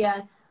no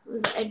idea.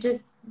 It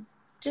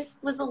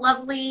just was a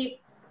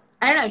lovely,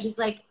 I don't know, just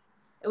like,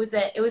 it was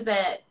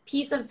a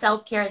piece of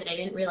self-care that I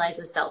didn't realize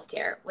was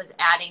self-care, was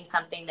adding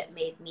something that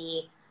made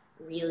me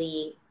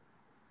really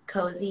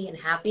cozy and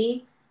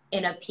happy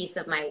in a piece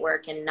of my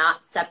work and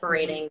not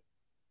separating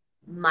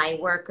my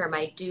work or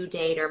my due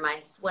date or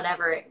my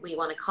whatever we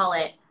want to call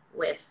it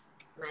with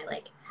my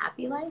like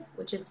happy life,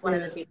 which is one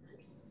of the people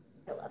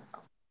I love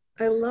self.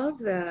 I love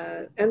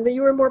that. And that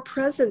you were more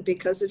present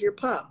because of your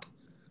pup.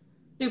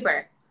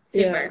 Super.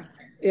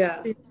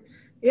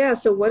 Yeah.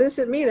 So what does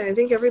it mean? I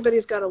think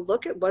everybody's got to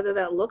look at whether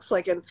that looks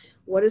like, and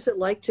what is it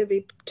like to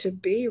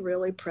be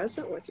really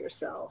present with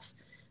yourself,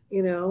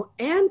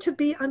 and to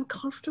be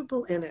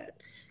uncomfortable in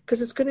it,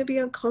 because it's going to be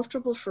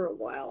uncomfortable for a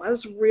while. I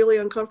was really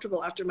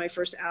uncomfortable after my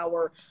first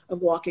hour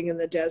of walking in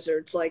the desert.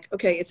 It's like,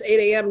 okay, it's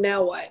 8 a.m.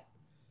 Now what?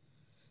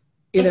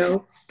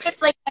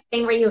 It's like that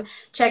thing where you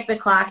check the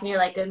clock and you're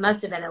like, it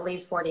must have been at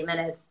least 40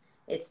 minutes.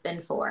 It's been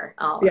 4.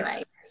 All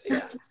right.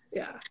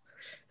 Yeah.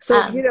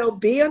 So,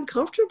 be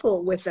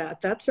uncomfortable with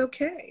that. That's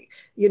okay,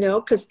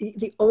 because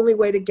the only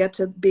way to get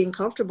to being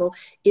comfortable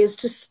is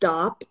to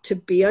stop, to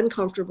be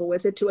uncomfortable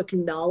with it, to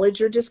acknowledge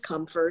your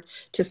discomfort,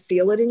 to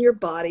feel it in your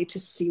body, to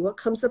see what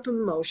comes up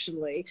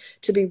emotionally,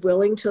 to be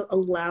willing to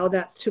allow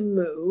that to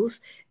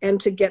move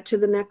and to get to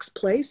the next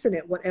place in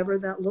it, whatever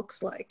that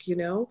looks like,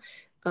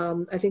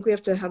 I think we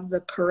have to have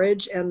the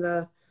courage and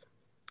the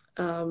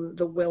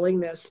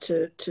willingness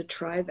to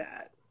try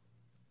that.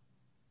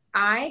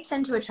 I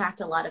tend to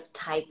attract a lot of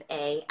type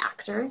A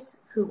actors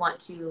who want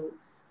to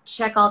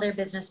check all their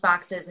business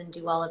boxes and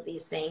do all of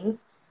these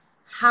things.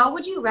 How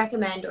would you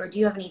recommend, or do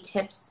you have any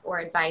tips or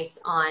advice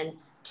on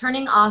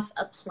turning off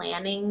a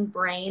planning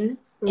brain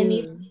in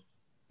these?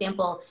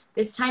 Example,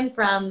 this time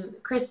from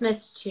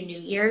Christmas to New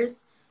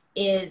Year's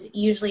is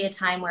usually a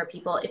time where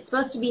it's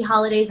supposed to be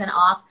holidays and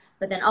off,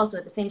 but then also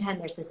at the same time,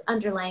 there's this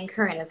underlying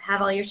current of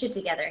have all your shit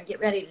together and get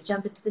ready to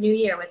jump into the new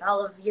year with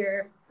all of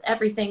your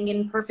everything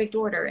in perfect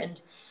order.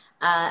 And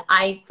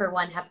I, for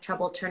one, have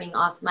trouble turning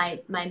off my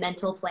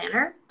mental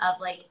planner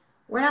of like,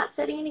 we're not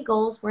setting any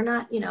goals. We're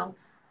not,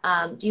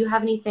 do you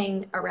have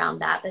anything around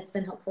that that's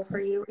been helpful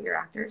for you or your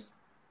actors?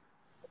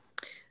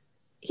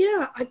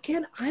 Yeah,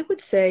 again, I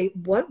would say,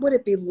 what would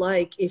it be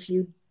like if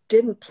you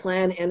didn't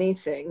plan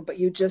anything, but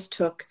you just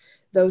took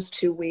those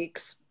 2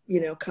 weeks,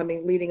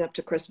 leading up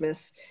to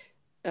Christmas,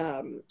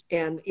 and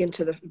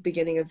into the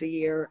beginning of the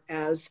year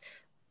as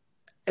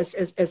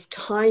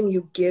time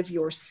you give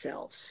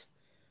yourself.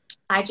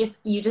 I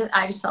just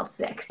felt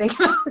sick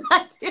thinking about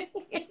that too.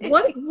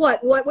 What do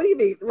you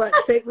mean? What?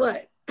 Say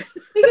what?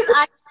 Because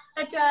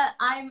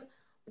I'm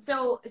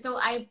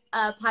I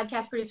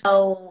podcast producer.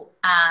 Oh,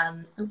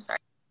 I'm sorry.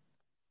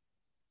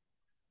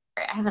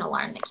 I have an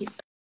alarm that keeps.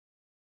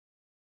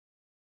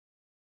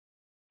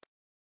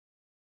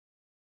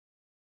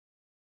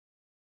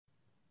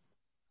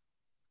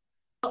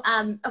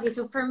 Okay,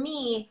 so for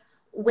me,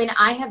 when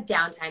I have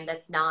downtime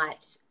that's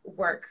not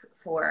work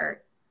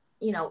for,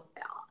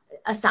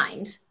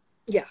 assigned.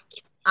 Yeah.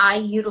 I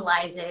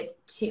utilize it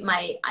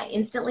I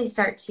instantly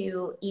start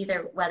to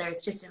either, whether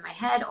it's just in my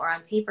head or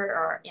on paper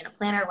or in a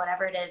planner,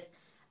 whatever it is,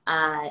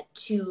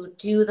 to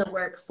do the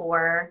work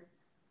for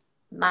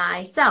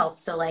myself.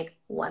 So like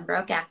One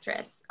Broke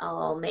Actress,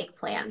 I'll make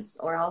plans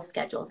or I'll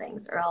schedule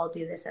things or I'll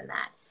do this and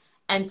that.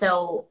 And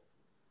so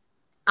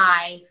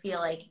I feel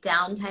like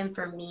downtime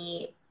for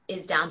me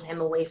is downtime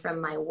away from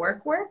my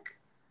work,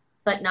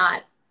 but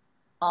not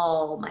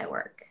all my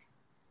work.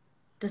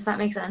 Does that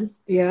make sense?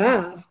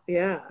 Yeah.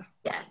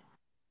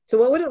 So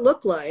what would it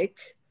look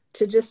like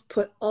to just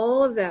put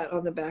all of that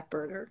on the back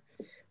burner,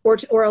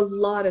 or a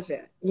lot of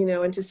it,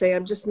 and to say,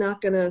 I'm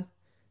not going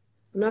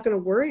to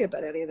worry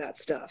about any of that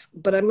stuff,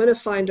 but I'm going to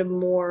find a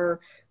more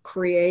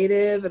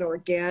creative and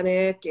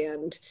organic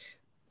and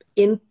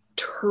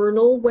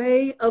internal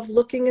way of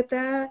looking at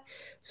that.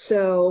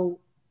 So,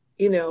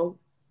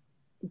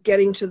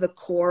 getting to the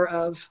core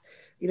of,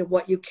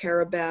 what you care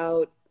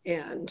about,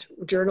 and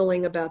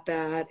journaling about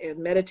that and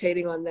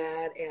meditating on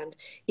that, and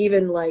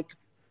even like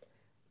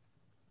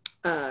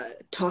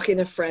talking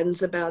to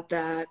friends about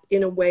that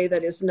in a way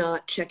that is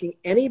not checking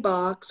any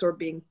box or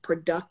being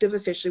productive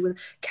officially with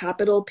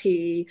capital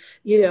P,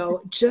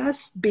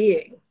 just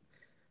being,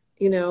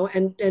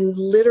 and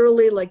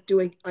literally like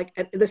doing like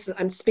this.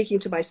 I'm speaking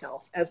to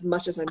myself as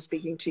much as I'm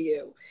speaking to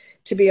you,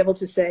 to be able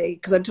to say,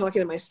 because I'm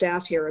talking to my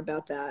staff here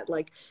about that,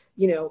 like,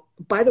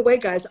 by the way,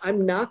 guys,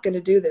 I'm not going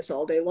to do this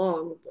all day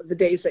long, the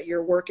days that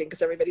you're working,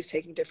 because everybody's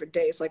taking different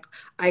days. Like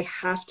I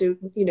have to,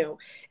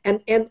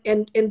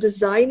 and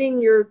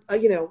designing your,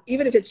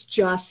 even if it's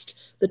just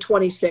the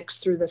 26th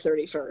through the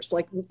 31st,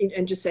 like,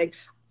 and just saying,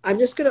 I'm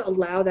just going to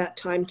allow that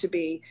time to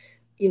be,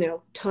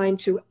 time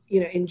to,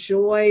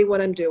 enjoy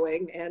what I'm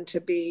doing and to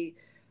be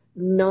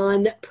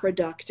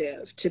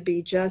non-productive, to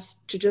be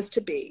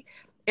to be.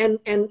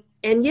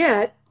 And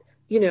yet,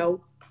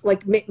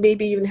 like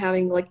maybe even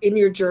having like in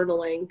your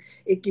journaling,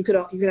 you could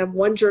have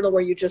one journal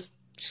where you just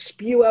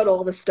spew out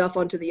all the stuff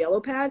onto the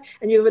yellow pad,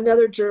 and you have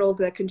another journal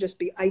that can just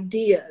be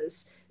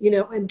ideas,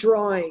 and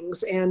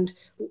drawings and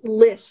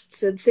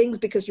lists and things,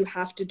 because you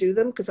have to do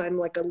them, because I'm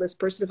like a list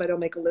person. If I don't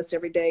make a list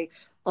every day,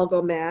 I'll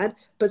go mad.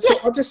 But so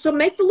I'll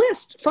make the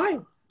list.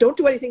 Fine. Don't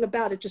do anything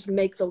about it. Just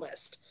make the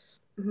list.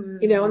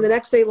 And the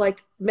next day,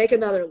 like, make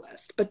another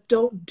list, but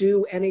don't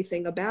do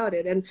anything about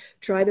it, and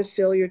try to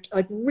fill your,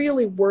 like,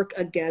 really work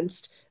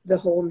against the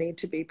whole need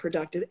to be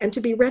productive and to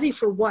be ready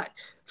for what?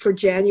 For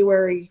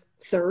January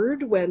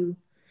 3rd, when,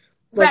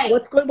 like, right.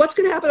 What's going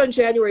to happen on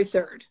January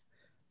 3rd?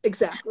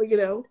 Exactly.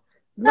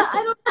 Nothing.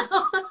 I don't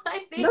know.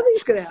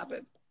 Nothing's going to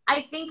happen.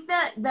 I think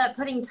that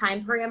putting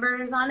time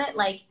parameters on it,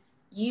 like,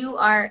 you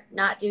are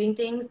not doing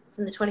things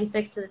from the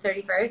 26th to the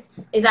 31st,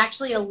 is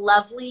actually a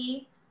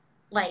lovely,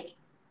 like,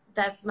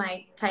 that's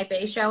my type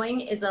A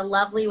showing, is a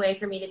lovely way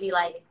for me to be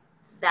like,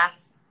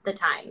 that's the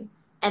time.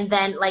 And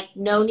then, like,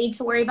 no need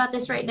to worry about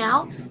this right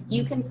now.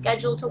 You can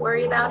schedule to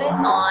worry about it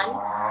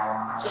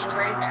on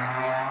January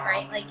 3rd,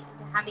 right? Like,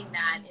 having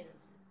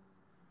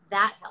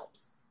that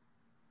helps.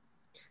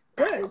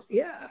 Good.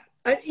 Yeah.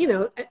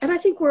 And I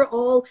think we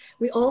all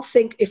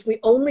think if we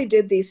only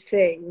did these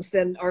things,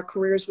 then our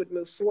careers would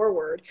move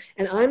forward.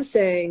 And I'm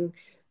saying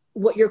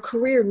what your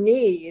career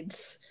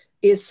needs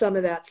is some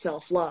of that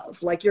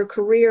self-love. Like your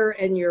career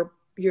and your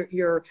you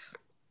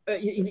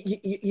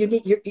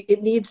need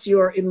it needs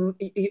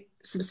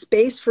some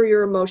space for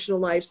your emotional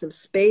life, some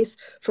space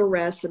for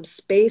rest, some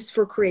space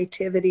for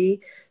creativity,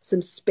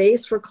 some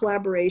space for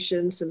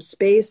collaboration, some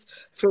space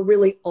for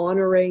really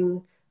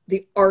honoring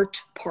the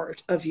art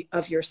part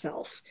of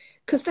yourself,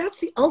 because that's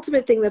the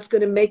ultimate thing that's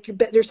going to make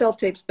your self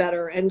tapes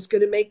better, and it's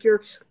going to make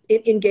your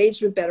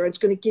engagement better. It's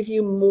going to give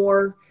you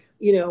more,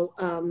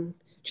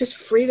 just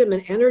freedom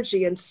and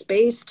energy and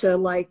space to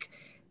like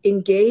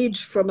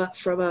engage from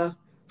a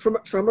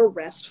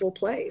restful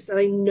place. And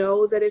I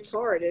know that it's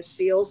hard. It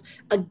feels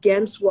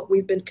against what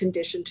we've been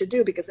conditioned to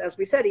do, because as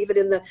we said, even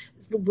in the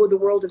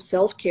world of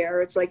self-care,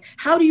 it's like,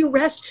 how do you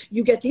rest?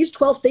 You get these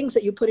 12 things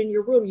that you put in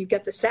your room. You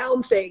get the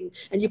sound thing,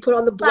 and you put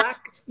on the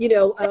black,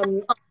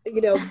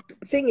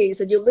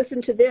 thingies, and you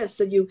listen to this,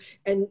 and you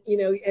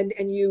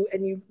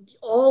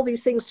all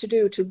these things to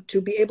do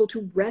to be able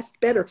to rest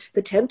better.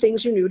 The 10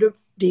 things you need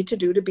to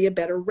do to be a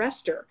better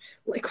rester.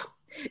 Like,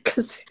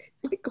 because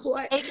like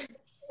what?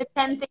 The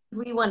 10 things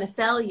we want to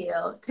sell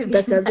you to be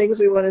the 10 things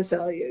we want to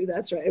sell you.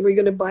 That's right. And we're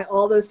going to buy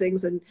all those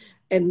things. And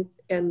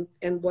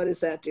what does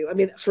that do? I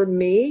mean, for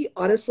me,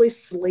 honestly,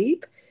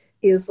 sleep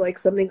is like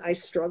something I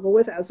struggle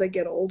with as I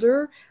get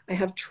older. I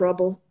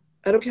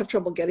don't have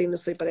trouble getting to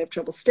sleep, but I have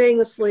trouble staying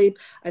asleep.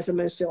 I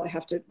sometimes feel I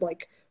have to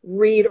like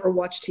read or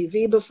watch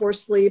TV before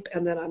sleep.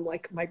 And then I'm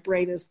like, my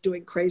brain is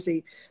doing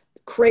crazy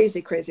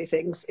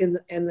things in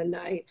the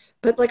night.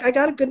 But like, I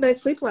got a good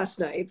night's sleep last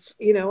night,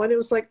 and it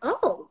was like,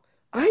 oh,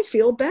 I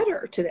feel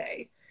better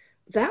today.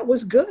 That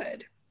was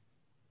good.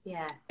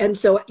 Yeah. And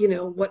so,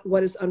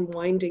 what does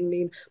unwinding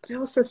mean? But I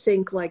also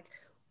think like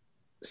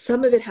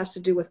some of it has to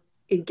do with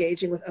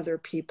engaging with other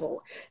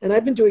people. And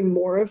I've been doing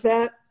more of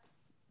that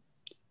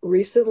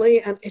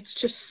recently, and it's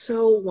just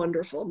so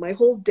wonderful. My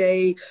whole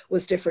day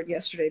was different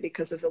yesterday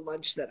because of the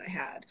lunch that I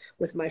had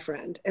with my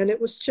friend. And it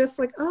was just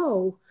like,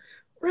 oh,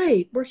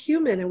 right, we're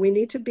human and we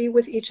need to be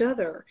with each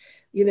other,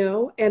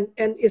 and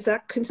is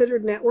that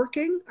considered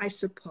networking? I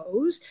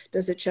suppose.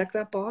 Does it check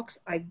that box?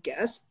 I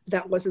guess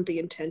that wasn't the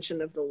intention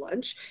of the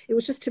lunch. It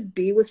was just to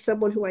be with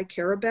someone who I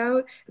care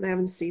about and I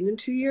haven't seen in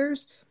 2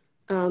 years,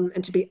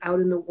 and to be out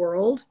in the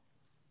world.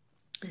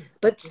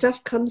 But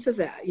stuff comes of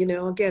that,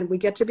 again, we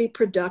get to be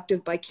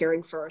productive by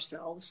caring for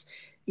ourselves,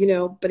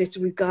 but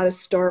we've got to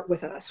start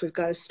with us. We've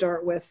got to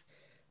start with,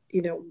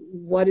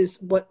 what does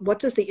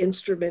the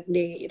instrument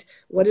need?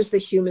 What does the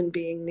human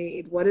being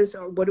need? What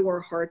do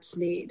our hearts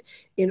need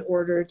in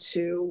order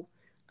to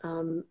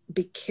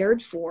be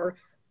cared for,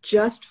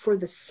 just for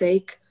the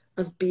sake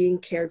of being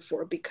cared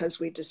for, because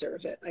we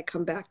deserve it? I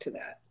come back to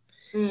that.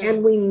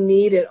 And we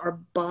need it. Our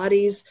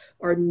bodies,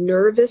 our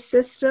nervous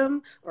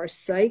system, our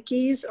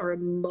psyches, our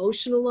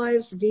emotional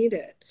lives need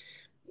it.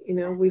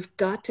 We've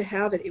got to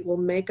have it. It will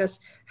make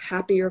us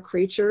happier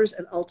creatures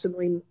and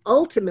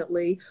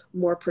ultimately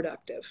more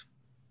productive.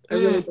 I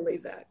really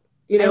believe that.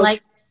 I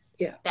like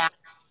that as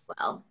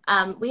well.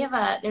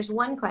 There's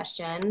one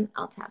question.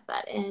 I'll tap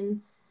that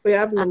in. We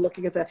haven't been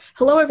looking at that.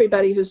 Hello,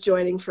 everybody who's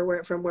joining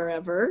from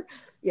wherever.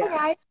 Yeah.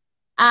 Okay.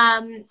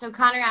 So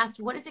Connor asked,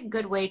 what is a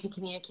good way to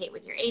communicate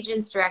with your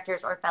agents,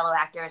 directors, or fellow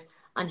actors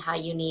on how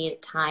you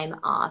need time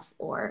off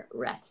or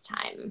rest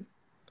time?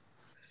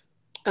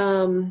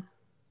 I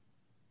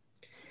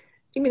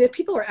mean, if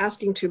people are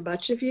asking too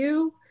much of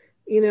you,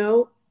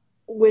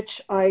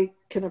 which I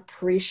can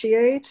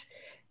appreciate,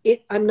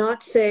 I'm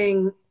not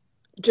saying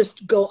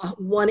just go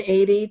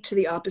 180 to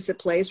the opposite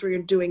place where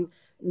you're doing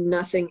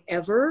nothing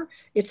ever.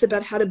 It's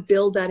about how to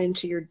build that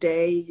into your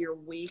day, your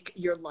week,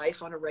 your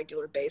life on a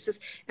regular basis.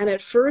 And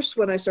at first,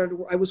 when I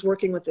was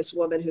working with this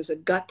woman who's a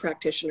gut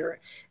practitioner,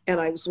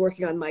 and I was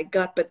working on my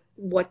gut, but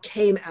what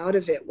came out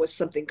of it was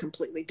something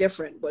completely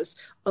different. Was,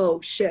 oh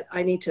shit,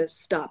 I need to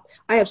stop.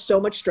 I have so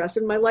much stress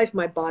in my life,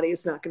 my body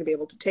is not going to be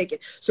able to take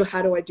it. So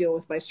how do I deal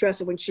with my stress?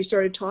 And when she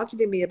started talking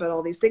to me about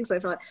all these things, I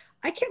thought,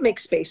 I can't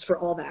make space for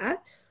all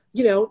that.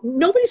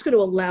 Nobody's going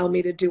to allow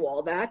me to do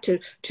all that, to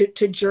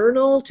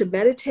journal, to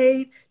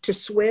meditate, to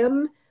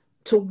swim,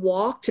 to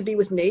walk, to be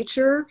with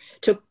nature,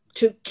 to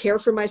care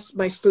for my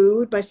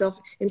food, myself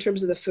in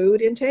terms of the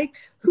food intake.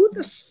 Who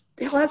the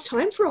hell has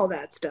time for all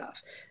that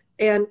stuff?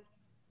 And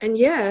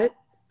yet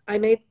I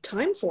made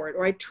time for it,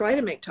 or I try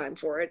to make time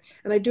for it.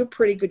 And I do a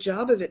pretty good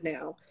job of it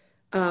now.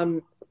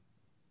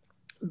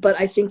 But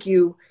I think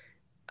you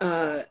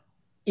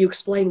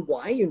explain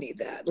why you need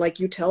that. Like,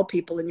 you tell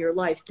people in your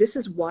life, this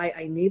is why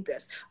I need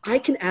this. I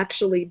can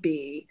actually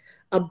be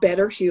a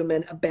better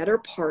human, a better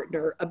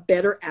partner, a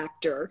better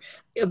actor,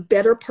 a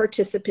better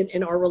participant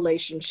in our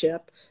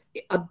relationship,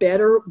 a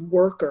better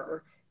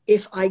worker,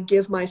 if I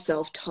give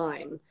myself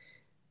time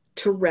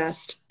to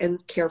rest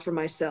and care for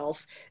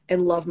myself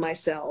and love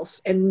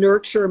myself and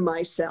nurture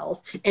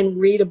myself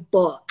and read a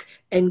book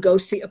and go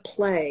see a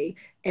play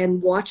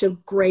and watch a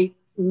great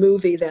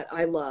movie that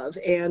I love,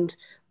 and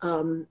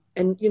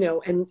you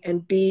know,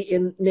 and be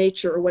in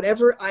nature, or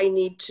whatever I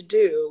need to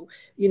do,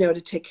 you know,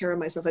 to take care of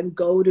myself, and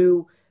go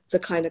to the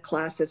kind of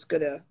class that's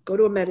gonna go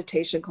to a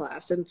meditation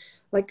class, and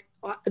like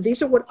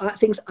these are what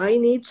things I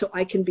need so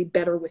I can be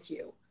better with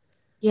you.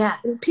 Yeah.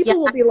 And Yeah. people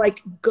will be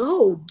like,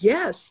 go,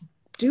 yes,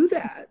 do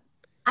that.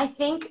 I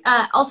think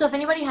also if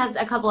anybody has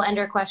a couple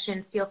ender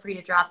questions, feel free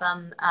to drop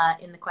them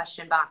in the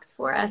question box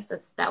for us.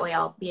 That way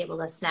I'll be able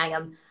to snag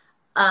them.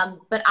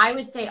 But I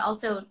would say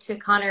also to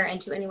Connor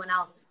and to anyone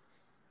else,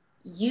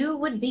 you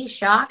would be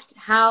shocked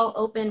how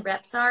open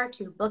reps are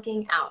to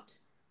booking out.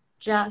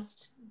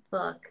 Just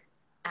book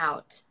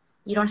out.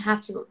 You don't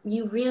have to,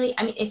 you really,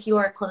 I mean, if you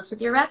are close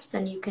with your reps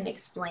and you can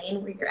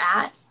explain where you're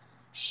at,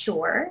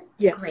 sure,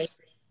 Yes. great,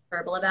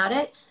 verbal about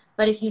it.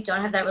 But if you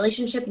don't have that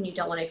relationship and you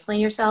don't want to explain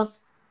yourself,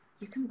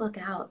 you can book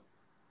out.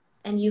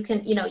 And you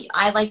can, you know,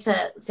 I like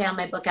to say on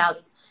my book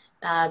outs,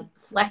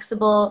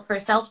 flexible for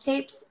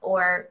self-tapes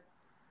or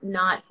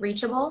not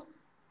reachable.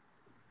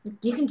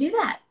 You can do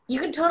that. You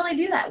can totally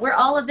do that. We're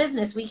all a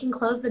business. We can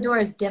close the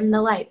doors, dim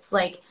the lights.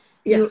 Like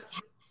you,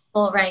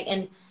 all right.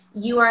 And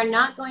you are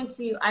not going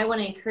to, I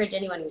want to encourage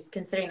anyone who's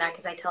considering that,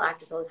 because I tell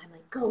actors all the time,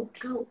 like, go,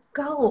 go,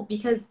 go,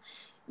 because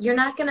you're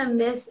not going to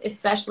miss,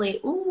 especially,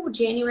 ooh,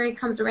 January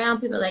comes around,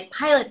 people are like,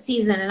 pilot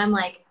season. And I'm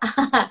like,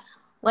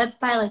 what's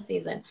pilot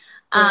season?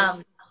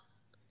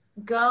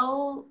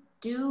 Go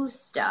do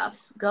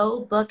stuff, go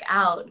book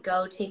out,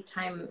 go take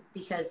time,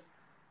 because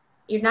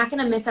you're not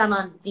going to miss out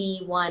on the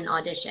one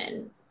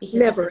audition. Because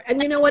never.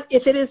 And you know what?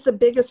 If it is the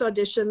biggest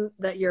audition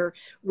that your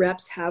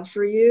reps have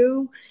for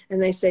you,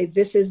 and they say,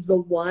 this is the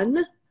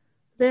one,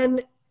 then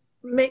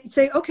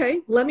say,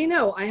 okay, let me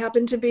know. I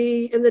happen to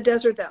be in the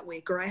desert that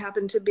week, or I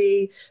happen to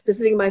be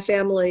visiting my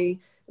family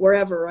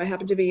wherever, or I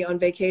happen to be on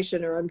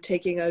vacation, or I'm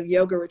taking a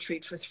yoga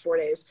retreat for 4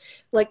 days.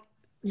 Like,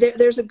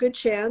 there's a good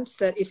chance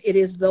that if it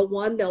is the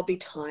one, there'll be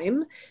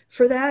time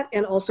for that.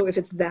 And also, if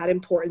it's that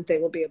important, they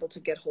will be able to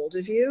get hold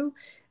of you.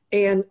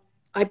 And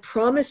I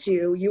promise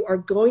you, you are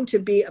going to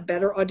be a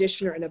better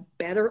auditioner and a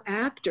better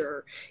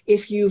actor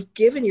if you've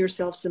given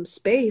yourself some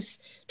space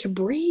to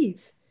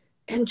breathe,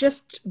 and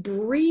just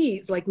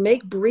breathe. Like,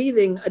 make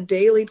breathing a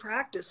daily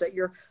practice that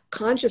you're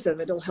conscious of.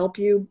 It'll help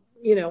you,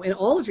 you know, in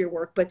all of your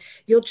work, but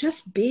you'll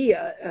just be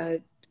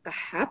a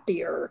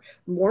happier,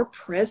 more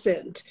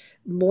present,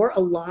 more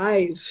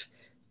alive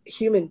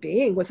human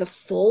being with a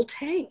full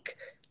tank.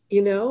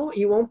 You know,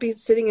 you won't be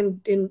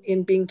sitting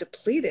in being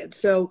depleted.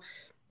 So,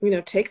 you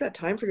know, take that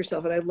time for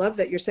yourself. And I love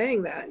that you're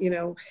saying that. You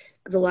know,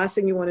 the last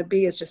thing you want to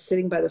be is just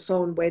sitting by the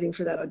phone waiting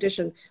for that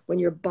audition, when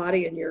your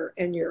body and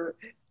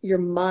your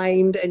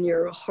mind and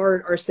your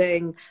heart are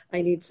saying,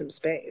 I need some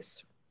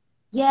space.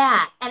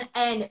 Yeah.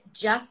 And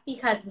just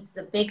because this is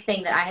the big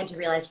thing that I had to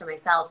realize for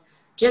myself,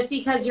 just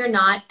because you're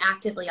not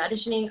actively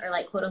auditioning or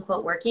like quote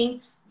unquote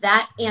working,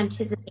 that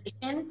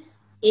anticipation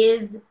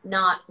is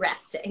not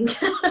resting.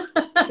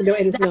 No,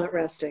 it is not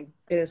resting.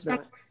 It is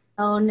not.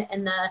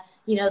 And the,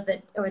 you know,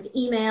 the, or the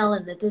email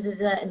and the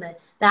and the,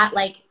 that,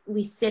 like,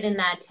 we sit in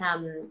that,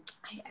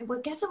 I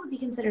would guess it would be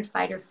considered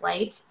fight or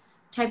flight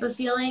type of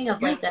feeling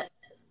of like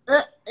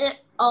the,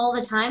 all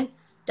the time.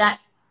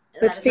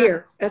 That's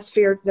fear. That's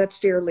fear. That's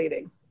fear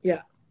leading.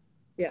 Yeah.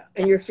 Yeah.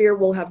 And your fear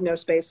will have no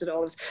space at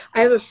all.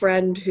 I have a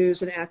friend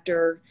who's an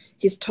actor.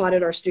 He's taught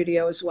at our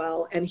studio as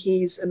well, and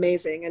he's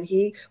amazing. And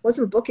he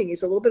wasn't booking.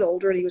 He's a little bit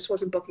older, and he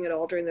wasn't booking at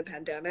all during the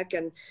pandemic.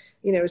 And,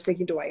 you know, I was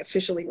thinking, do I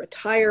officially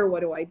retire? What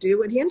do I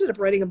do? And he ended up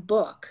writing a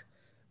book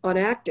on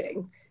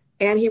acting,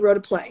 and he wrote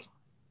a play,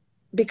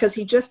 because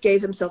he just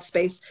gave himself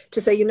space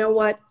to say, you know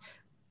what?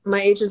 My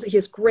agents, he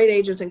has great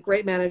agents and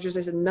great managers.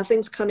 I said,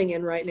 nothing's coming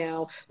in right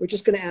now. We're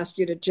just going to ask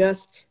you to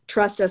just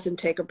trust us and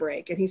take a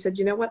break. And he said,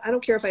 you know what? I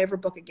don't care if I ever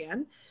book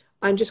again.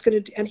 I'm just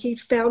going to, and he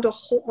found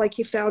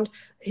he found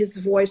his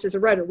voice as a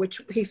writer,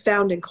 which he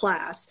found in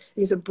class.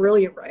 He's a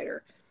brilliant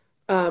writer.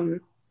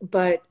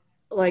 But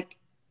like,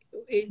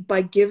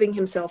 by giving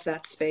himself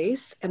that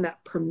space and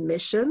that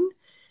permission,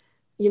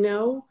 you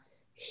know,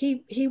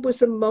 he was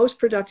the most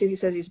productive, he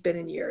said, he's been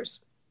in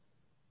years.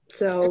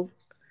 So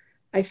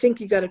I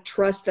think you got to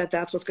trust that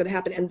that's what's going to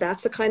happen. And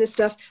that's the kind of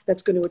stuff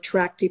that's going to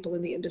attract people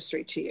in the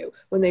industry to you,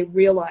 when they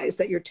realize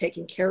that you're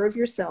taking care of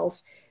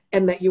yourself,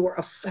 and that you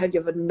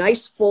have a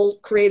nice full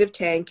creative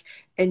tank,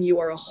 and you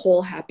are a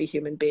whole happy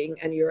human being,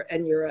 and you're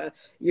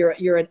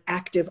an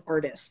active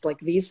artist. Like,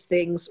 these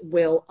things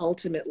will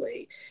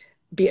ultimately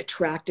be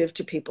attractive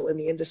to people in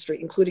the industry,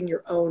 including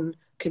your own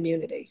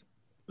community.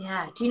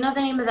 Yeah. Do you know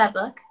the name of that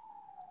book?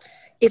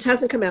 It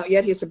hasn't come out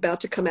yet. It's about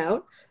to come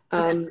out.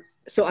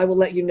 So I will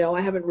let you know.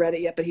 I haven't read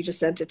it yet, but he just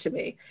sent it to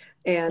me.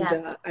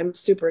 And I'm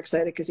super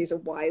excited, because he's a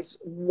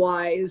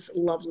wise,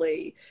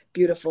 lovely,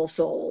 beautiful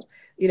soul.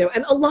 You know,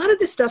 and a lot of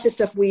this stuff is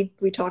stuff we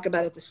talk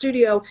about at the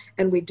studio,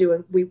 and we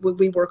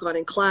work on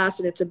in class.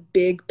 And it's a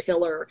big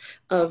pillar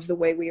of the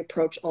way we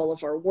approach all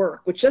of our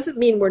work, which doesn't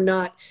mean we're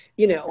not,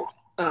 you know,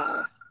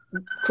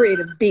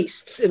 creative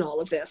beasts in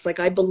all of this. Like,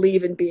 I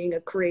believe in being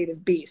a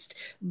creative beast.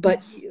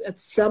 But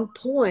at some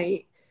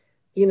point,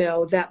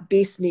 that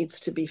beast needs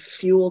to be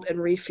fueled and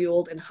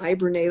refueled and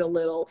hibernate a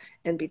little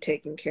and be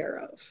taken care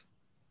of.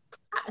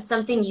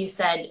 Something you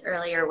said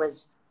earlier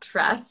was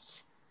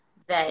trust,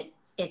 that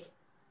it's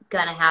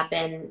gonna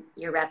happen.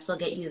 Your reps will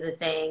get you the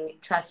thing.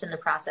 Trust in the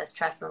process,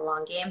 trust in the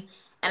long game.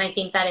 And I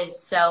think that is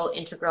so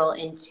integral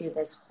into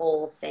this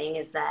whole thing,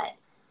 is that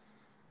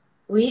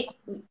we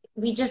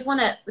we just want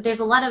to, there's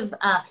a lot of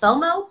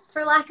FOMO,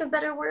 for lack of a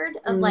better word,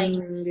 of like,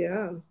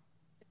 Yeah.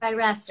 if I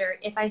rest or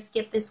if I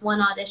skip this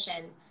one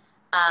audition.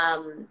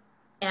 Um,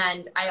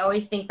 and I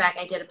always think back,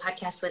 I did a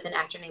podcast with an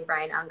actor named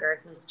Brian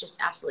Unger, who's just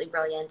absolutely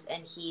brilliant.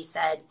 And he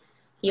said,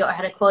 he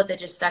had a quote that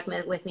just stuck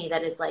with me,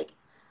 that is like,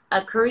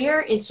 a career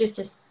is just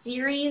a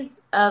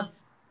series of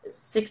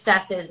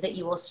successes that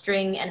you will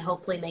string and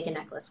hopefully make a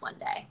necklace one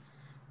day.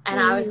 And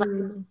I was like,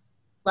 Mm.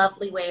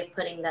 lovely way of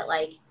putting that,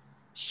 like,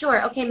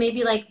 sure, okay,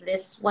 maybe like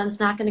this one's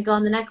not going to go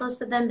on the necklace,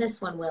 but then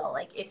this one will.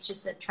 Like, it's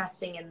just a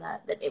trusting in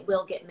that it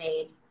will get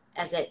made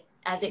as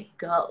it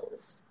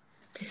goes.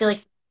 I feel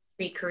like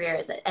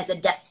career as a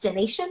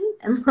destination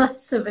and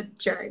less of a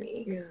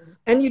journey. Yeah.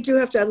 And you do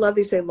have to, I love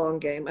you say long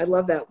game. I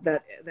love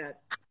that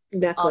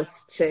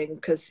necklace thing,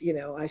 because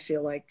I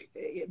feel like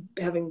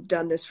having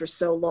done this for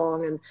so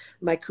long and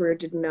my career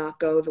did not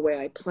go the way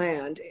I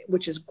planned,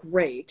 which is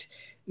great.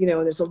 And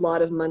there's a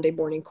lot of Monday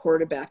morning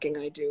quarterbacking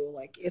I do.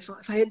 Like, if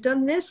I had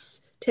done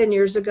this 10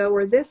 years ago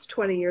or this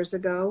 20 years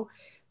ago,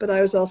 but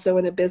I was also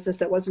in a business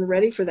that wasn't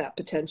ready for that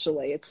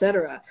potentially, et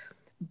cetera.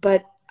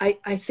 But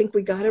I think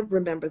we got to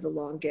remember the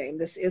long game.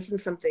 This isn't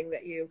something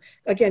that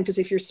again, because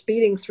if you're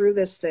speeding through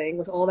this thing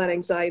with all that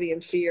anxiety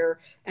and fear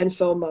and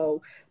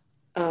FOMO,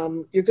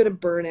 you're going to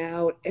burn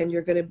out, and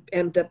you're going to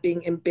end up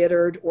being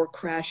embittered or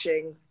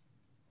crashing,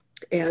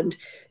 and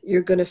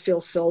you're going to feel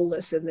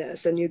soulless in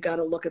this. And you got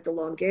to look at the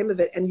long game of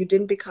it. And you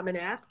didn't become an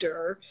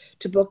actor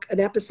to book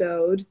an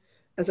episode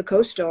as a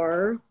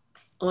co-star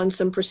on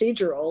some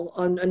procedural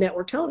on a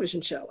network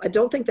television show. I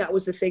don't think that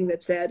was the thing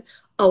that said,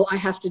 oh, I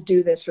have to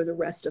do this for the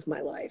rest of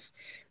my life.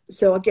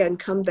 So again,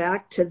 come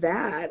back to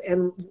that.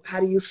 And how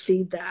do you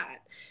feed that?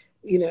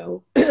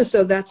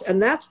 So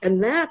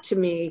that to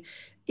me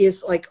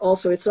is like,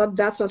 also,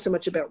 that's not so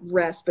much about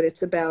rest, but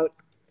it's about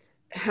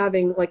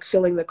having, like,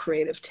 filling the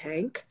creative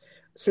tank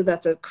so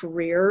that the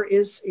career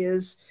is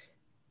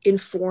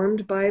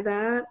informed by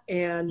that.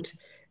 And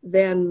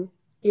then,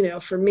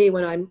 for me,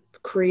 when I'm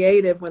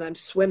creative, when I'm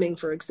swimming,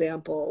 for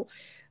example,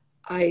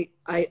 I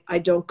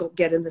don't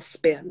get in the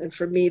spin. And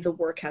for me, the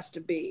work has to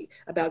be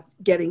about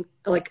getting,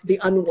 like, the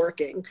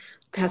unworking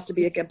has to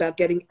be about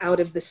getting out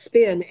of the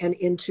spin and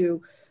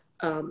into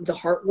the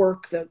heart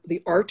work,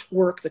 the art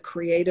work, the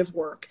creative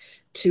work,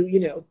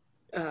 to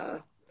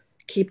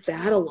keep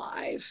that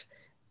alive.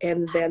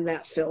 And then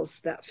that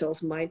fills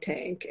my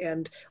tank.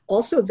 And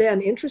also then,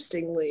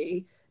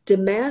 interestingly,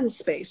 demand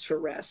space for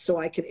rest, so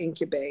I can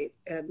incubate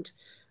and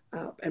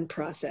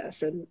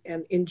process and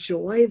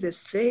enjoy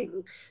this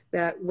thing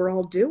that we're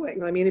all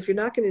doing. I mean, if you're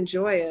not going to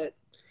enjoy it,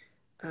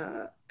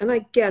 and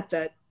I get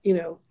that,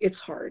 it's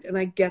hard, and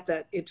I get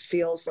that it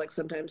feels like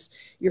sometimes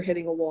you're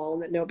hitting a wall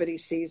and that nobody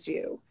sees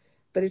you,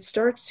 but it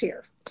starts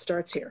here.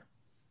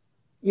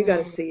 You got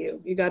to see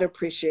you. You got to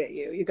appreciate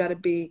you. You got to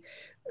be,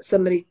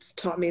 somebody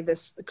taught me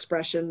this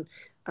expression,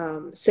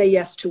 say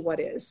yes to what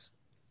is.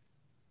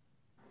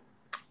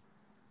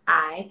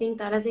 I think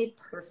that is a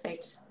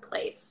perfect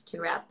place to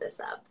wrap this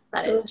up.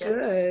 That is just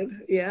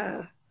good.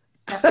 Yeah.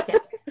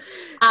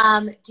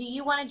 Do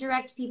you want to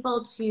direct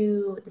people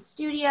to the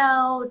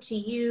studio, to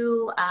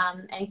you,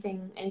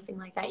 anything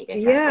like that you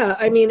guys have? Yeah,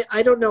 I mean,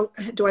 I don't know.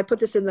 Do I put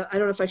this in I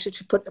don't know if I should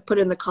put it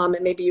in the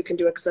comment. Maybe you can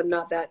do it, because I'm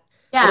not that.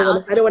 Yeah,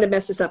 I don't want to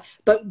mess this up.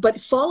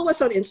 But follow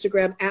us on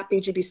Instagram at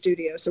BGB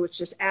Studio. So it's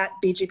just at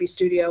BGB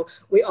Studio.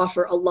 We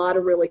offer a lot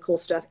of really cool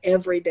stuff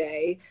every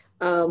day.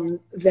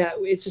 That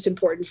it's just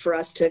important for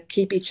us to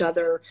keep each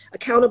other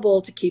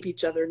accountable, to keep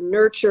each other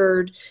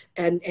nurtured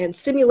and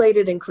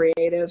stimulated and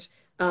creative.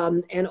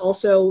 And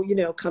also,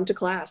 come to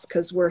class,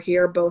 because we're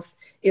here both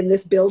in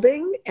this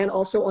building and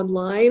also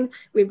online.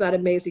 We've got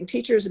amazing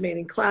teachers,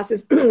 amazing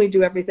classes. We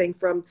do everything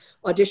from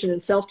audition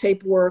and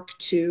self-tape work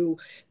to,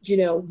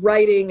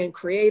 writing and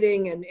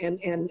creating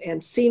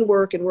and scene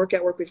work and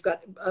workout work. We've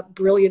got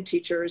brilliant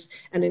teachers,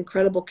 an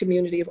incredible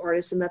community of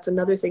artists. And that's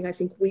another thing I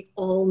think we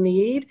all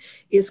need,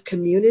 is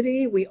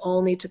community. We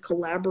all need to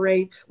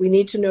collaborate. We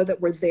need to know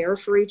that we're there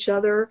for each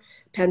other,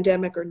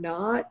 pandemic or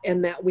not,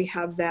 and that we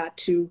have that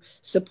to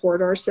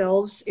support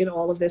ourselves in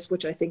all of this,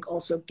 which I think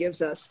also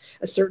gives us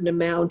a certain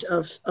amount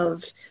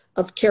of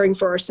caring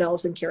for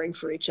ourselves and caring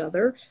for each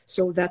other.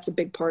 So that's a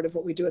big part of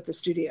what we do at the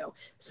studio.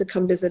 So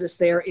come visit us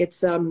there.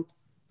 It's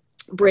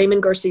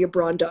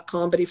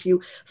BraymanGarciaBraun.com. But if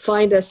you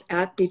find us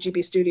at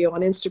BGB Studio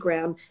on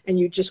Instagram and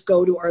you just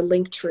go to our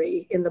link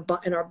tree in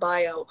our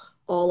bio,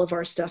 all of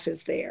our stuff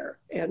is there.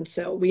 And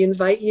so we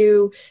invite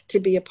you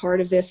to be a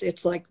part of this.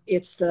 It's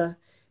the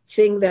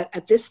thing that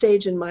at this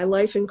stage in my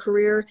life and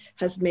career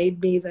has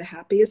made me the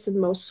happiest and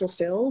most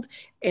fulfilled.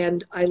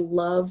 And I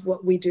love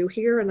what we do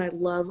here, and I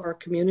love our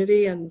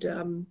community. And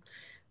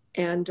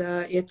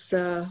it's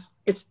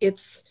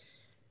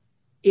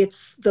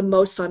it's the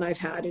most fun I've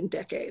had in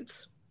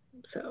decades.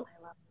 So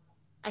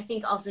I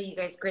think also you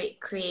guys create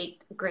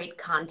great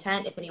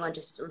content. If anyone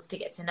just wants to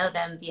get to know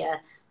them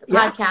via the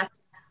podcast,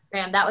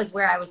 Instagram, that was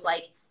where I was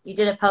like, you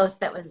did a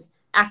post that was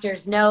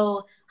actors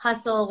no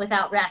hustle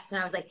without rest,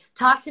 and I was like,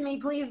 talk to me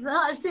please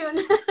soon.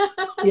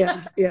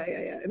 yeah.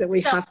 And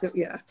we have to.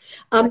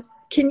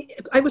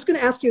 I was going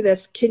to ask you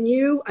this. Can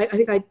you? I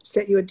think I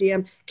sent you a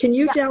DM. Can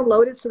you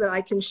download it so that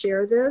I can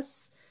share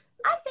this?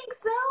 I think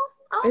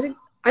so.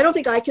 I don't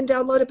think I can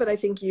download it, but I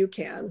think you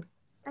can.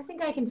 I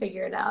think I can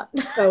figure it out.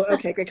 Oh,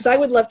 okay, great. Because I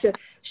would love to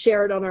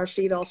share it on our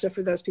feed also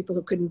for those people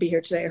who couldn't be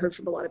here today. I heard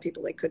from a lot of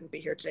people they couldn't be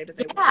here today, but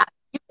they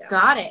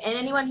got it. And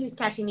anyone who's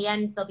catching the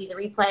end, there'll be the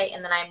replay,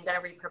 and then I'm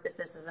going to repurpose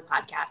this as a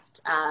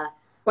podcast. Well,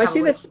 I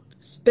see that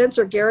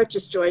Spencer Garrett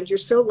just joined. You're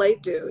so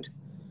late, dude.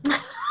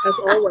 As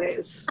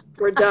always,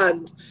 we're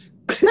done.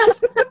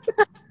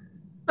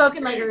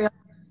 Spoken like a real.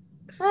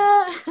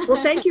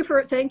 Well, thank you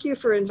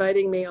for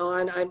inviting me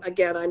on.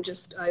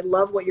 I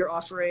love what you're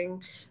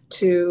offering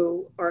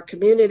to our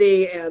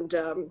community, and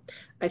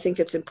I think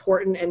it's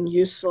important and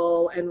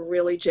useful and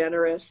really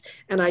generous.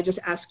 And I just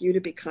ask you to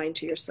be kind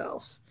to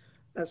yourself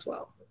as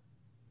well.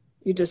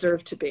 You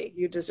deserve to be.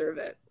 You deserve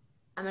it.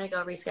 I'm gonna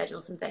go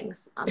reschedule some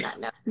things on that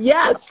note.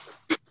 Yes.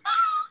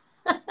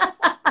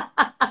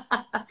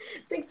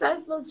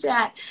 Successful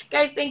chat.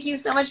 Guys, thank you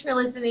so much for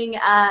listening.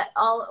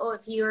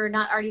 If you're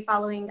not already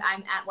following,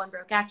 I'm at One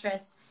Broke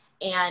Actress,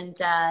 and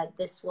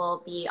this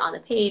will be on the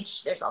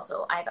page. There's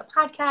also, I have a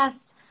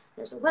podcast,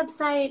 there's a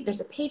website,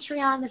 there's a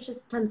Patreon, there's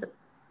just tons of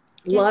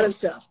a lot of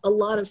stuff.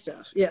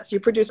 Yes, you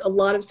produce a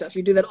lot of stuff.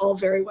 You do that all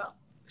very well.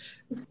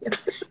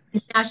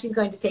 Now she's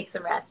going to take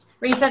some rest.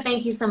 Risa,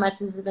 thank you so much.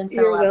 This has been so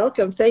You're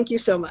welcome. Thank you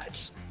so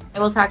much. I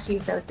will talk to you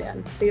so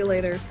soon. See you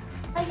later.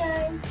 Bye,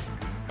 guys.